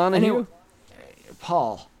 Phil Donahue? Anyway,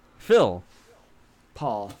 Paul. Phil.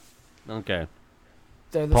 Okay.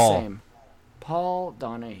 They're the Paul. same. Paul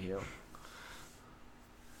Donahue.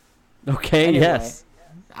 Okay, Anyway. yes.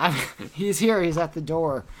 He's here. He's at the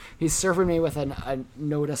door. He's serving me with a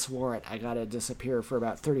notice warrant. I gotta disappear for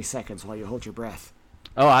about 30 seconds while you hold your breath.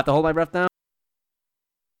 Oh, I have to hold my breath now?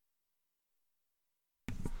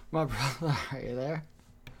 My brother, are you there?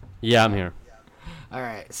 Yeah, I'm here. All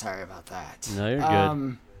right. Sorry about that. No, you're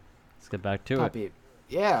good. Let's get back to it. Puppy.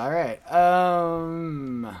 Yeah. All right.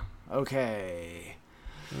 Okay.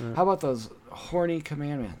 How about those horny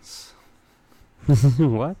commandments?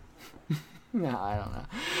 What? No, I don't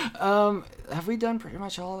know. Have we done pretty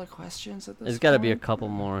much all the questions at this There's got to be a point? couple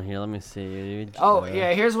more here. Let me see. Oh,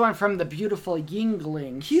 yeah, here's one from the beautiful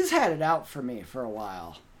Yingling. He's had it out for me for a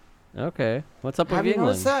while. Okay. What's up Have with you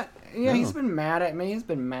noticed Yingling? that? Yeah, he's No. been mad at me. He's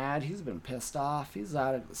been mad. He's been pissed off. He's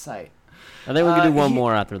out of sight. I think we can do one he-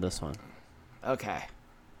 more after this one. Okay.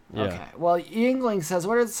 Yeah. Okay. Well, Yingling says,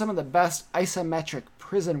 what are some of the best isometric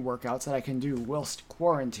prison workouts that I can do whilst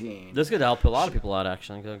quarantined? This could help a lot of people out,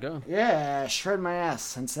 actually. Go. Yeah, shred my ass,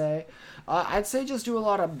 sensei. I'd say just do a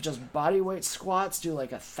lot of just body weight squats. Do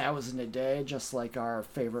like 1,000 a day, just like our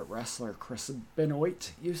favorite wrestler Chris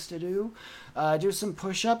Benoit used to do. Do some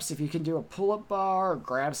push-ups. If you can do a pull-up bar or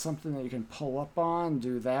grab something that you can pull up on,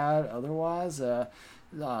 do that. Otherwise, the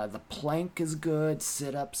plank is good.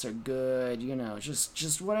 Sit-ups are good.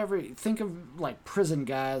 Just whatever. Think of like prison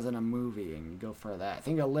guys in a movie and go for that.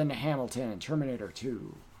 Think of Linda Hamilton in Terminator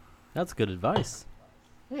 2. That's good advice.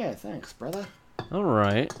 Yeah, thanks, brother. All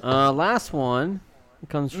right. Last one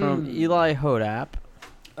comes from Eli Hodap.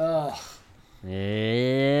 Ugh.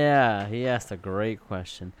 Yeah, he asked a great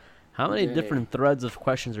question. How many Dang. different threads of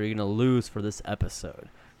questions are you going to lose for this episode?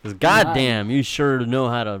 Because goddamn, you sure know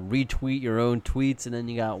how to retweet your own tweets, and then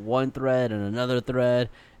you got one thread and another thread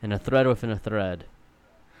and a thread within a thread.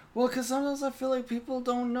 Well, because sometimes I feel like people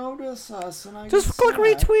don't notice us, and I Just get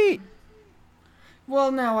click sad. retweet.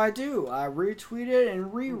 Well, now I do. I retweet it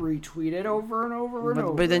and retweet it over and over and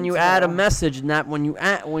over. But then you until add a I- message, and that when you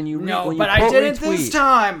No, when you but I quote didn't retweet. this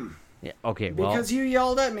time. Yeah, okay, well. Because you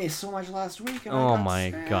yelled at me so much last week. And I Oh got my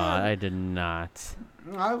sad. god, I did not.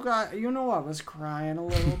 I was crying a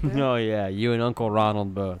little bit. Oh yeah, you and Uncle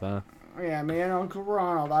Ronald both, huh? Yeah, me and Uncle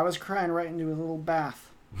Ronald. I was crying right into his little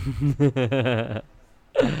bath.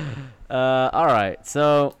 All right.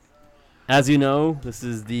 So, as you know, this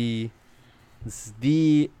is the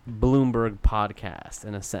Bloomberg podcast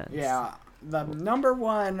in a sense. Yeah, the number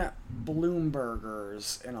one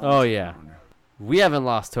Bloombergers in Oh, all yeah. town. We haven't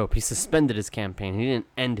lost hope. He suspended his campaign. He didn't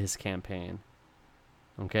end his campaign.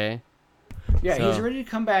 Okay. Yeah, So- he's ready to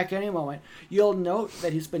come back any moment. You'll note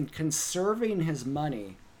that he's been conserving his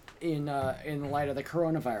money in light of the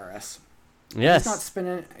coronavirus. Yes.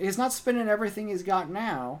 He's not spending everything he's got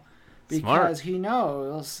now Smart. because he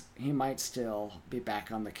knows he might still be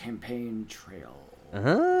back on the campaign trail.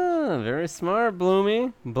 Very smart,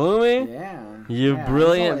 Bloomy. Bloomy. Yeah. You yeah,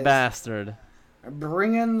 brilliant he's bastard. always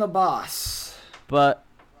Bring in the boss. But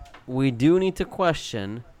we do need to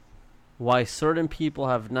question why certain people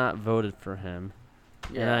have not voted for him.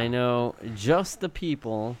 Yeah. And I know just the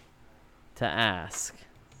people to ask.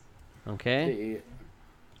 Okay?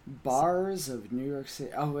 The bars of New York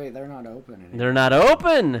City. Oh wait, they're not open anymore. They're not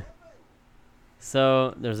open!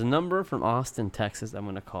 So there's a number from Austin, Texas I'm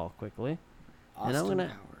going to call quickly. and I'm Austin gonna-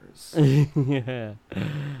 Powers. Yeah.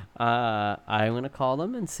 I'm going to call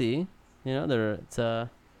them and see. You know,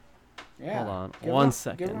 Yeah. Hold on. Give One her-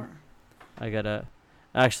 second. give her- I got to...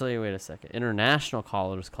 Actually, wait a second. International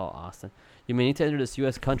callers call Austin. You may need to enter this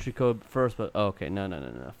U.S. country code first, but... Oh, okay,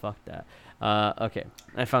 no. Fuck that. Okay,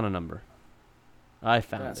 I found a number. I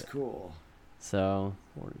found That's it. cool. So,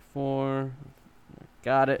 44.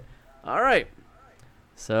 Got it. All right.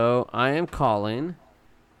 So, I am calling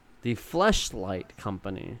the Fleshlight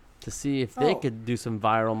Company to see if they Oh. could do some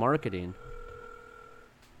viral marketing.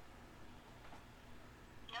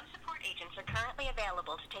 No support agents are currently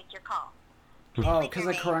available to take your call. Oh, Leave because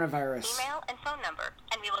your of name, coronavirus. Email and phone number,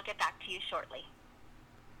 and we will get back to you shortly.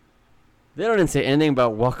 They don't even say anything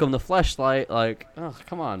about welcome to Fleshlight. Like, oh,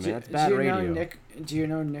 come on, man. That's bad do you radio. Know do you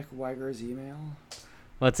know Nick Weiger's email?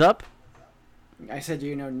 What's up? I said, do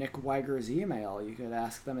you know Nick Weiger's email? You could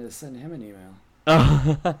ask them to send him an email.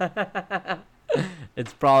 Oh.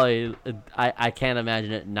 It's probably... I can't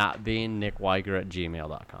imagine it not being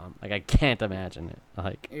nickweiger@gmail.com. Like, I can't imagine it.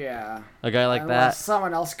 Like, Yeah. a guy like Unless that...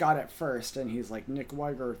 someone else got it first, and he's like Nick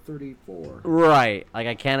Weiger 34. Right. Like,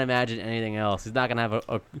 I can't imagine anything else. He's not going to have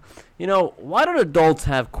a... You know, why don't adults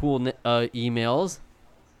have cool emails?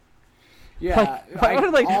 Yeah. Why all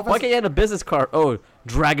of why us- can't you have a business card? Oh,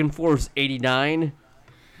 Dragon Force 89?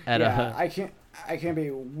 Yeah, I can't be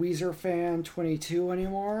Weezer fan 22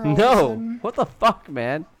 anymore. all of a No. sudden? What the fuck,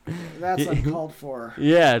 man? That's uncalled for.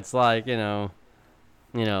 Yeah, it's like, you know,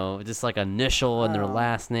 just like initial and their Oh.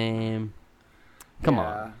 last name. Come Yeah,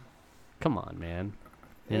 on. Come on, man.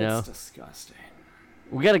 You it's know? disgusting.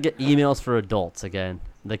 We got to get emails for adults again.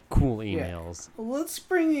 The cool Yeah. emails. Let's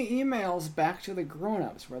bring the emails back to the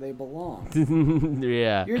grown-ups where they belong.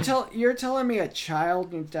 Yeah. You're telling me a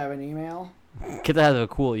child needs to have an email? Kids that have a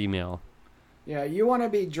cool email. Yeah, you want to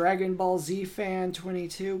be Dragon Ball Z fan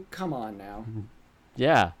 22? Come on now.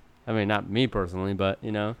 Yeah. I mean, not me personally, but,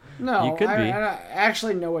 you know. No, You could be.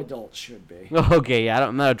 actually, no adult should be. Okay, yeah,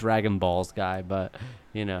 I'm not a Dragon Balls guy, but,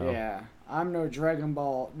 you know. Yeah, I'm no Dragon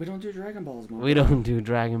Ball. We don't do Dragon Balls, man. We don't do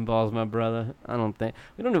Dragon Balls, my brother. I don't think.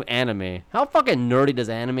 We don't do anime. How fucking nerdy does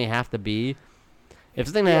anime have to be? If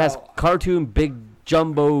something that has Yo. cartoon big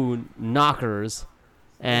jumbo knockers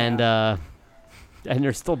and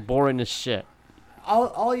they're still boring as shit.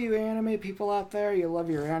 All you anime people out there, you love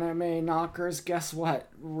your anime knockers. Guess what?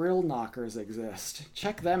 Real knockers exist.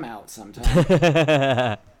 Check them out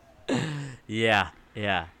sometime. Yeah.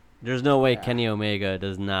 There's no way Yeah. Kenny Omega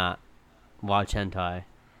does not watch hentai.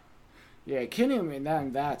 Yeah, Kenny, I mean,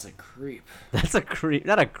 that's a creep. That's a creep.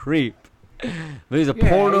 Not a creep. But he's a Yeah,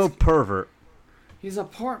 porno he's- pervert. He's a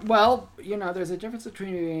Well, you know, there's a difference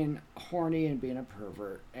between being horny and being a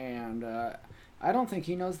pervert, and I don't think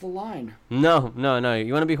he knows the line. No.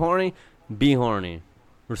 You want to be horny? Be horny.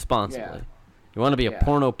 Responsibly. Yeah. You want to be a Yeah.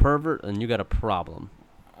 porno pervert, and you got a problem.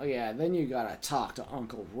 Oh, yeah, then you gotta talk to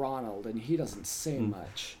Uncle Ronald, and he doesn't say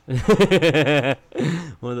much. One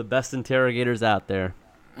of the best interrogators out there.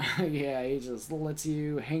 Yeah, he just lets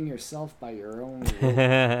you hang yourself by your own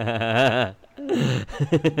rope.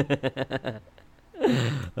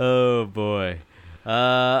 Oh boy.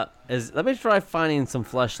 Let me try finding some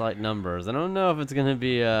fleshlight numbers. I don't know if it's gonna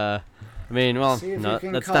be I mean, well, See if no, you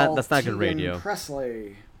can that's call not good Tegan radio.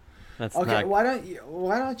 Presley. That's Okay, not. why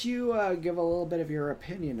don't you give a little bit of your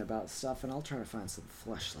opinion about stuff, and I'll try to find some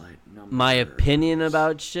fleshlight numbers. My opinion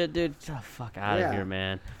about shit, dude. Get the fuck out of Yeah. here,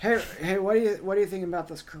 man. Hey, what do you think about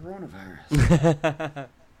this coronavirus?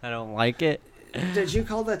 I don't like it. Did you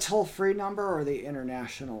call the toll-free number or the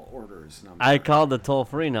international orders number? I called the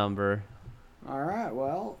toll-free number. All right,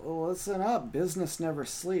 well, listen up. Business never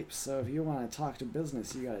sleeps, so if you want to talk to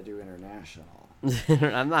business, you got to do international.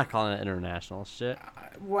 I'm not calling it international shit.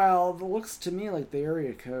 Well, it looks to me like the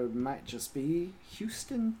area code might just be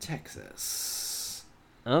Houston, Texas.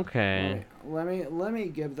 Okay. Let me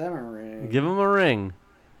give them a ring. Give them a ring.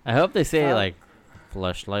 I hope they say, like,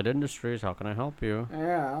 Fleshlight Industries, how can I help you?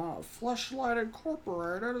 Yeah, Fleshlight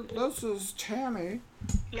Incorporated. This is Tammy.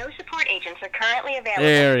 No support agents are currently available.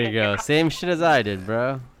 There to you take your go. call. Same shit as I did,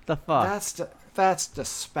 bro. What the fuck? That's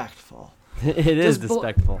disrespectful. It is Does Bl-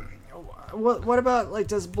 disrespectful. What about, like,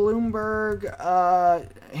 does Bloomberg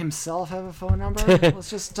himself have a phone number? Let's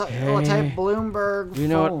just type Bloomberg. You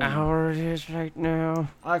know phone. what hour it is right now?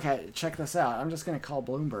 Okay, check this out. I'm just gonna call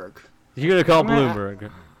Bloomberg. You're gonna call I'm gonna- Bloomberg.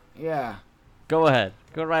 Yeah. Go ahead.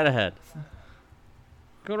 Go right ahead.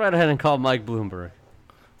 Go right ahead and call Mike Bloomberg.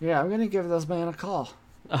 Yeah, I'm gonna give this man a call.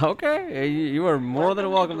 Okay, you are more than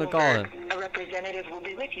welcome to call him. A representative will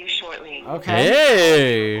be with you shortly. Okay.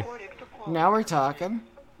 Hey! Now we're talking.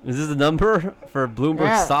 Is this the number for Bloomberg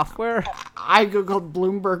Yeah. software? I googled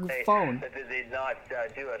Bloomberg phone. That they did not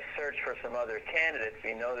do a search for some other candidates.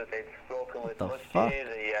 We know that they've spoken with the Mustier, fuck?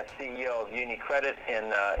 the CEO of UniCredit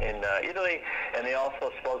in Italy, and they also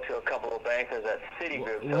spoke to a couple of bankers at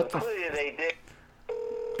Citigroup. So What the clearly they did.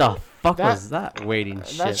 The fuck That- was that waiting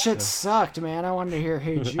shit? That shit sucked, man. I wanted to hear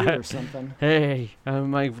Hey Jude or something. Hey, I'm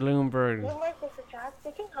Mike Bloomberg. Bloomberg, this is John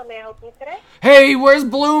speaking. How may I help you today? Hey, where's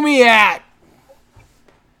Bloomy at?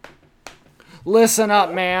 Listen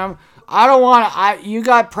up, ma'am. I don't want to. You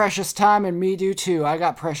got precious time, and me do too. I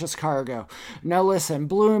got precious cargo. Now listen,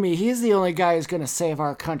 Bloomy, he's the only guy who's going to save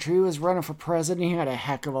our country. He was running for president. He had a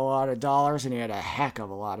heck of a lot of dollars, and he had a heck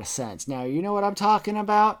of a lot of sense. Now, you know what I'm talking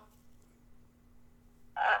about?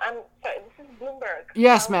 I'm sorry, this is Bloomberg.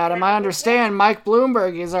 Yes, madam, I understand. Mike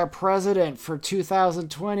Bloomberg is our president for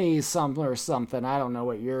 2020 something or something. I don't know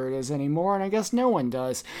what year it is anymore, and I guess no one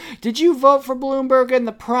does. Did you vote for Bloomberg in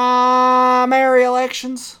the primary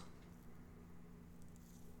elections?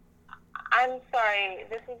 I'm sorry,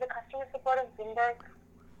 this is the customer support of Bloomberg.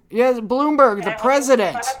 Yes, Bloomberg, the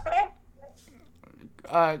president.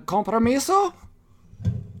 Yes. Compromiso?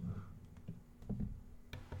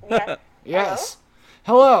 Yes.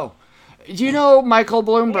 Hello. Do you know Michael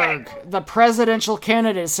Bloomberg, the presidential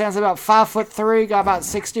candidate, stands about 5'3", got about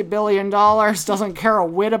 $60 billion, doesn't care a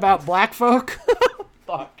whit about black folk?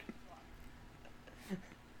 Fuck.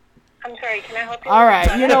 I'm sorry, can I help you? All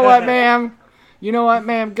right, you know what, ma'am? You know what,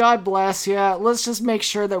 ma'am? God bless you. Let's just make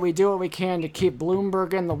sure that we do what we can to keep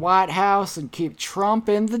Bloomberg in the White House and keep Trump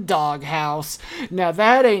in the doghouse. Now,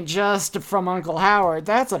 that ain't just from Uncle Howard.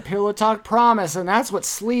 That's a Pillow Talk promise, and that's what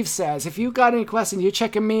Sleeve says. If you got any questions, you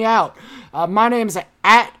checking me out. My name's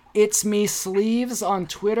 @It'sMeSleeves on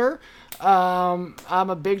Twitter. I'm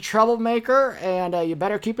a big troublemaker, and you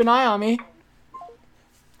better keep an eye on me.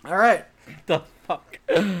 All right. The fuck?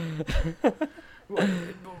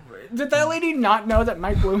 Did that lady not know that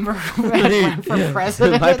Mike Bloomberg ran for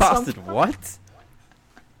president? My at boss some did what?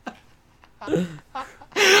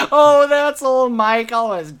 Oh, that's old Mike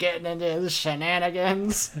always getting into his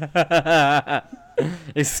shenanigans.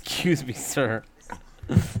 Excuse me, sir.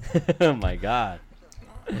 Oh my god.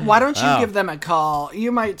 Why don't you Wow. give them a call?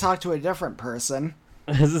 You might talk to a different person.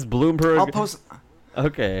 Is this Bloomberg? I'll post.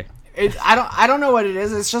 Okay. I don't know what it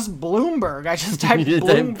is. It's just Bloomberg. I just typed You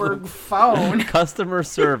typed Bloomberg phone. Customer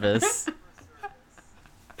service.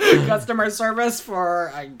 Customer service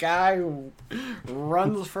for a guy who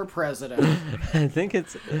runs for president. I think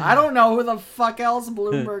it's. I don't know who the fuck else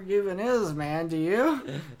Bloomberg even is, man. Do you?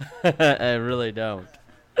 I really don't.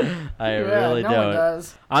 I Yeah, really no don't. one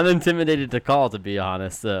does. I'm intimidated to call, to be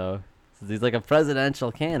honest, though. 'Cause he's like a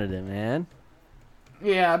presidential candidate, man.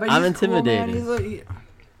 Yeah, but I'm he's cool, man. intimidated.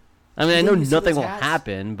 I mean, I know Didn't you see nothing those will hats?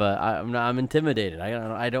 happen, but I'm intimidated.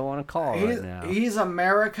 I don't want to call right now. He's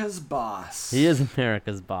America's boss. He is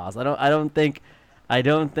America's boss. I don't think I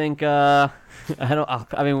don't think. I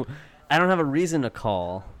mean, I don't have a reason to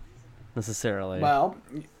call necessarily. Well,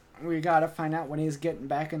 we gotta find out when he's getting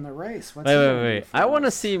back in the race. What's Wait. I want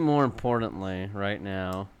to see more importantly right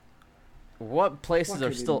now. What places What are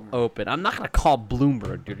could be still more? open? I'm not gonna call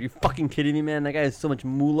Bloomberg, dude. Are you fucking kidding me, man? That guy has so much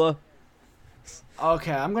moolah.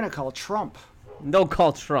 Okay, I'm gonna call Trump. Don't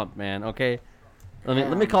call Trump, man. Okay. Let me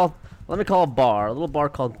Damn. call a little bar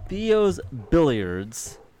called Theo's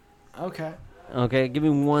Billiards. Okay. Okay, give me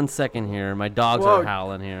 1 second here. My dogs Whoa. are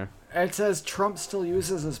howling here. It says Trump still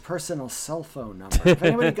uses his personal cell phone number. If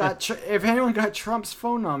anyone got Trump's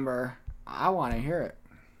phone number, I want to hear it.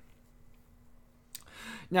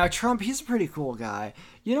 Now, Trump, he's a pretty cool guy.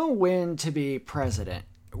 You don't win to be president,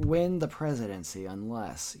 win the presidency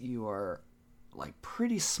unless you are, like,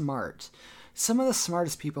 pretty smart. Some of the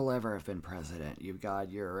smartest people ever have been president. You've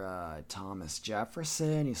got your Thomas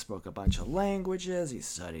Jefferson. He spoke a bunch of languages. He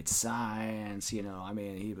studied science. You know, I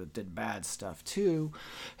mean, he did bad stuff too.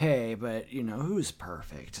 Hey, but, you know, who's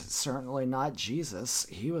perfect? Certainly not Jesus.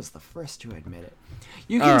 He was the first to admit it.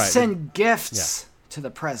 You can All right. send gifts to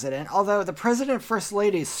the president, although the president and first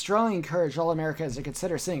lady strongly encourage all Americans to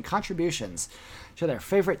consider sending contributions to their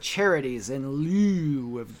favorite charities in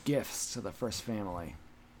lieu of gifts to the first family.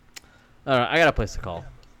 All right, I got a place to call.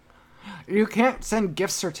 You can't send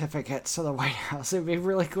gift certificates to the White House. It'd be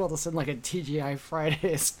really cool to send like a TGI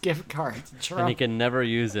Fridays gift card to And he Trump can never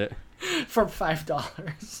use it. for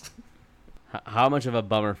 $5. How much of a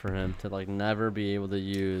bummer for him to like never be able to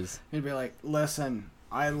use. He'd be like, listen,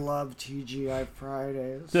 I love TGI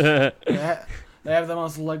Fridays. The They have the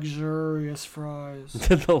most luxurious fries.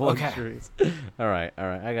 luxuries. All right.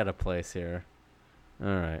 I got a place here. All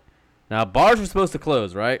right. Now bars are supposed to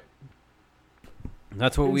close, right?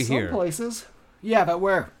 That's what we In some hear. places. Yeah, but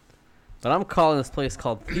where? But I'm calling this place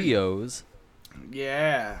called Theo's,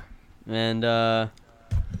 Yeah. and Now,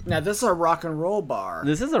 this is a rock and roll bar.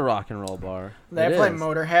 this is a rock and roll bar. They It play is.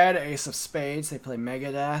 Motorhead, Ace of Spades. They play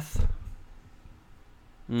Megadeth.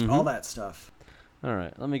 Mhm. All that stuff. All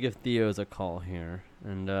right, let me give Theo's a call here,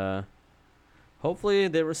 and hopefully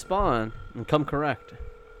they respond and come correct.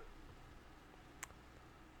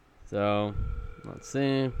 So, let's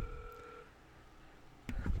see.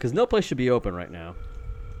 Because no place should be open right now.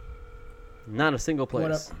 Not a single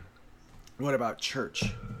place. What about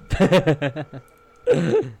church? That's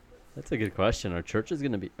a good question. Are churches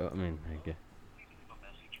going to be... I guess.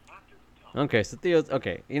 Okay, so Theo's...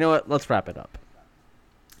 Okay, you know what? Let's wrap it up.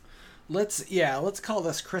 Let's call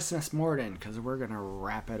this Christmas morning because we're gonna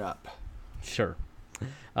wrap it up. Sure. Like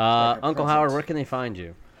a Uncle Howard, present. where can they find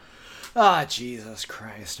you? Ah, Jesus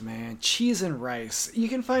Christ, man. Cheese and rice. You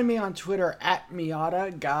can find me on Twitter at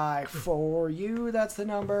Miata Guy for you. That's the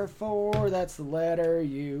number 4. That's the letter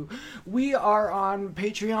U. We are on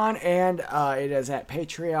Patreon, and it is at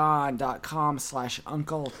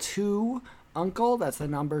patreon.com/uncle2. Uncle, that's the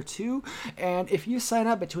number 2. And if you sign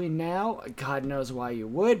up between now, God knows why you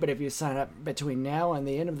would, but if you sign up between now and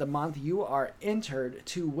the end of the month, you are entered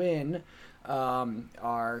to win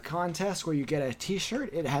our contest where you get a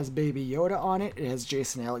t-shirt. It has Baby Yoda on it. It has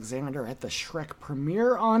Jason Alexander at the Shrek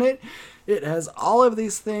premiere on it. It has all of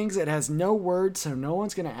these things. It has no words, so no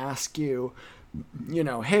one's going to ask you, you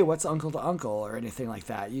know, hey, what's Uncle to Uncle or anything like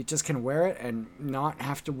that. You just can wear it and not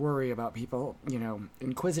have to worry about people, you know,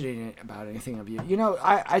 inquisiting about anything of you. You know,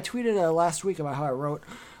 I tweeted last week about how I wrote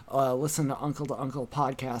Listen to Uncle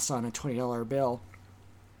podcast on a $20 bill.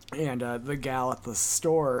 And the gal at the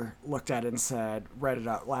store looked at it and said, read it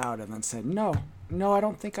out loud, and then said, no, I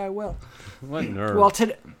don't think I will. What nerve.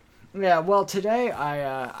 Well, today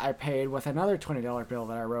I paid with another $20 bill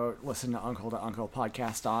that I wrote, Listen to Uncle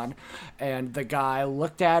podcast on, and the guy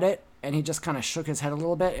looked at it, and he just kind of shook his head a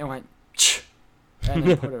little bit and went, Ch-, and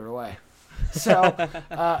then put it away. So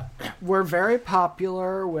we're very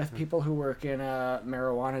popular with people who work in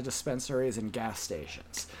marijuana dispensaries and gas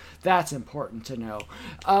stations. That's important to know.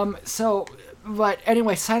 But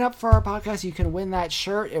anyway, sign up for our podcast. You can win that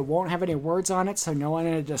shirt. It won't have any words on it, so no one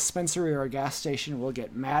in a dispensary or a gas station will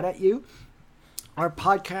get mad at you. Our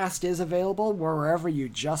podcast is available wherever you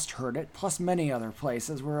just heard it, plus many other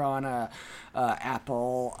places. We're on a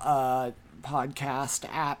Apple podcast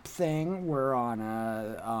app thing. We're on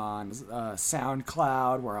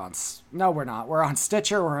SoundCloud. We're on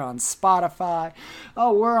Stitcher. We're on Spotify.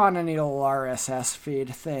 Oh, we're on a little RSS feed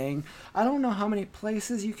thing. I don't know how many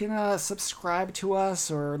places you can subscribe to us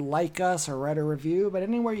or like us or write a review, but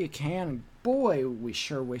anywhere you can. Boy, we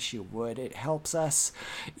sure wish you would. It helps us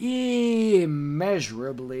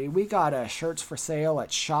immeasurably. We got shirts for sale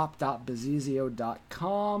at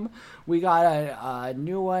shop.bazizio.com. We got a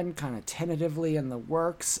new one kind of tentatively in the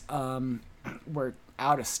works. we're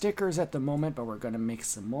out of stickers at the moment, but we're going to make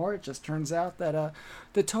some more. It just turns out that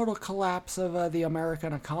the total collapse of the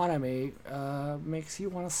American economy makes you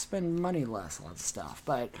want to spend money less on stuff.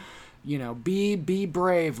 But, be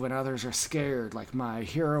brave when others are scared, like my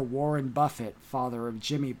hero Warren Buffett, father of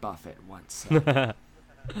Jimmy Buffett, once said.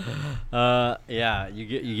 Yeah,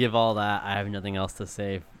 you give all that. I have nothing else to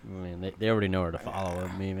say. I mean, they already know where to follow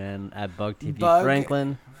me, man. At Bug TV Bug-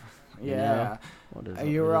 Franklin. Yeah.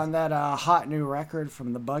 You were on that hot new record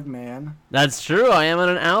from the Bugman. That's true. I am on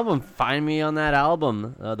an album. Find me on that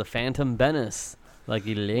album, The Phantom Menace, like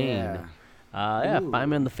Elaine. Yeah. Find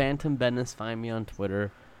me on The Phantom Menace. Find me on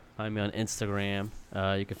Twitter. Find me on Instagram.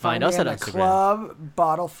 You can find us me at in a Instagram. club,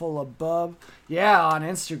 bottle full of bub. Yeah, on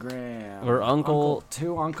Instagram. We're Uncle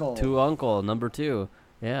to Uncle. To Uncle, number 2.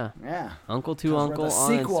 Yeah. Yeah. Uncle to Uncle We're the on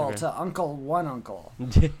sequel Instagram. to Uncle One Uncle.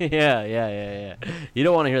 yeah. You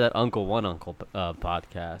don't want to hear that Uncle One Uncle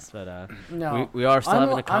podcast, but No. we are still having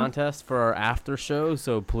a I'm- contest for our after show,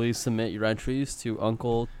 so please submit your entries to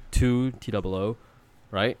Uncle 2 TOO,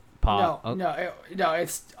 right? No,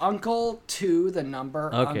 it's Uncle to the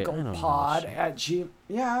number Okay, I don't Uncle know Pod shit. at G.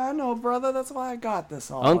 Yeah, I know, brother. That's why I got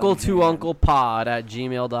this all. Uncle in to hand. Uncle Pod at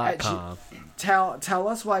gmail.com. Tell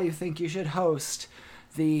us why you think you should host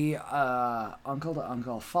the Uncle to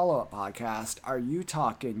Uncle follow-up podcast. Are you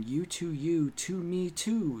talking you to you, to me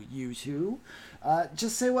to you two?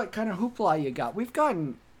 Just say what kind of hoopla you got. We've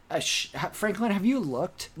gotten Franklin, have you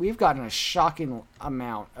looked? We've gotten a shocking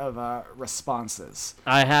amount of responses.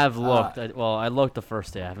 I have looked. I looked the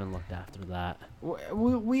first day. I haven't looked after that.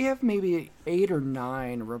 We have maybe 8 or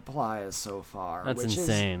 9 replies so far. That's which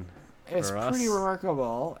insane. It's for pretty us.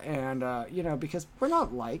 remarkable, and because we're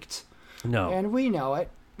not liked, No. and we know it.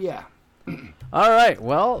 Yeah. All right.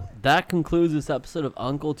 Well, that concludes this episode of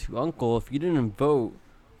Uncle to Uncle. If you didn't vote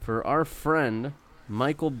for our friend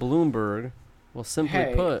Michael Bloomberg, well, simply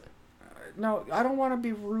Hey. put. No, I don't want to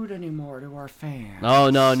be rude anymore to our fans. No.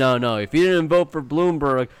 If you didn't vote for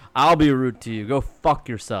Bloomberg, I'll be rude to you. Go fuck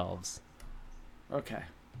yourselves. Okay.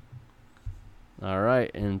 All right.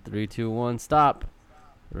 In 3, 2, 1, stop.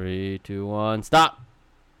 3, 2, 1, stop.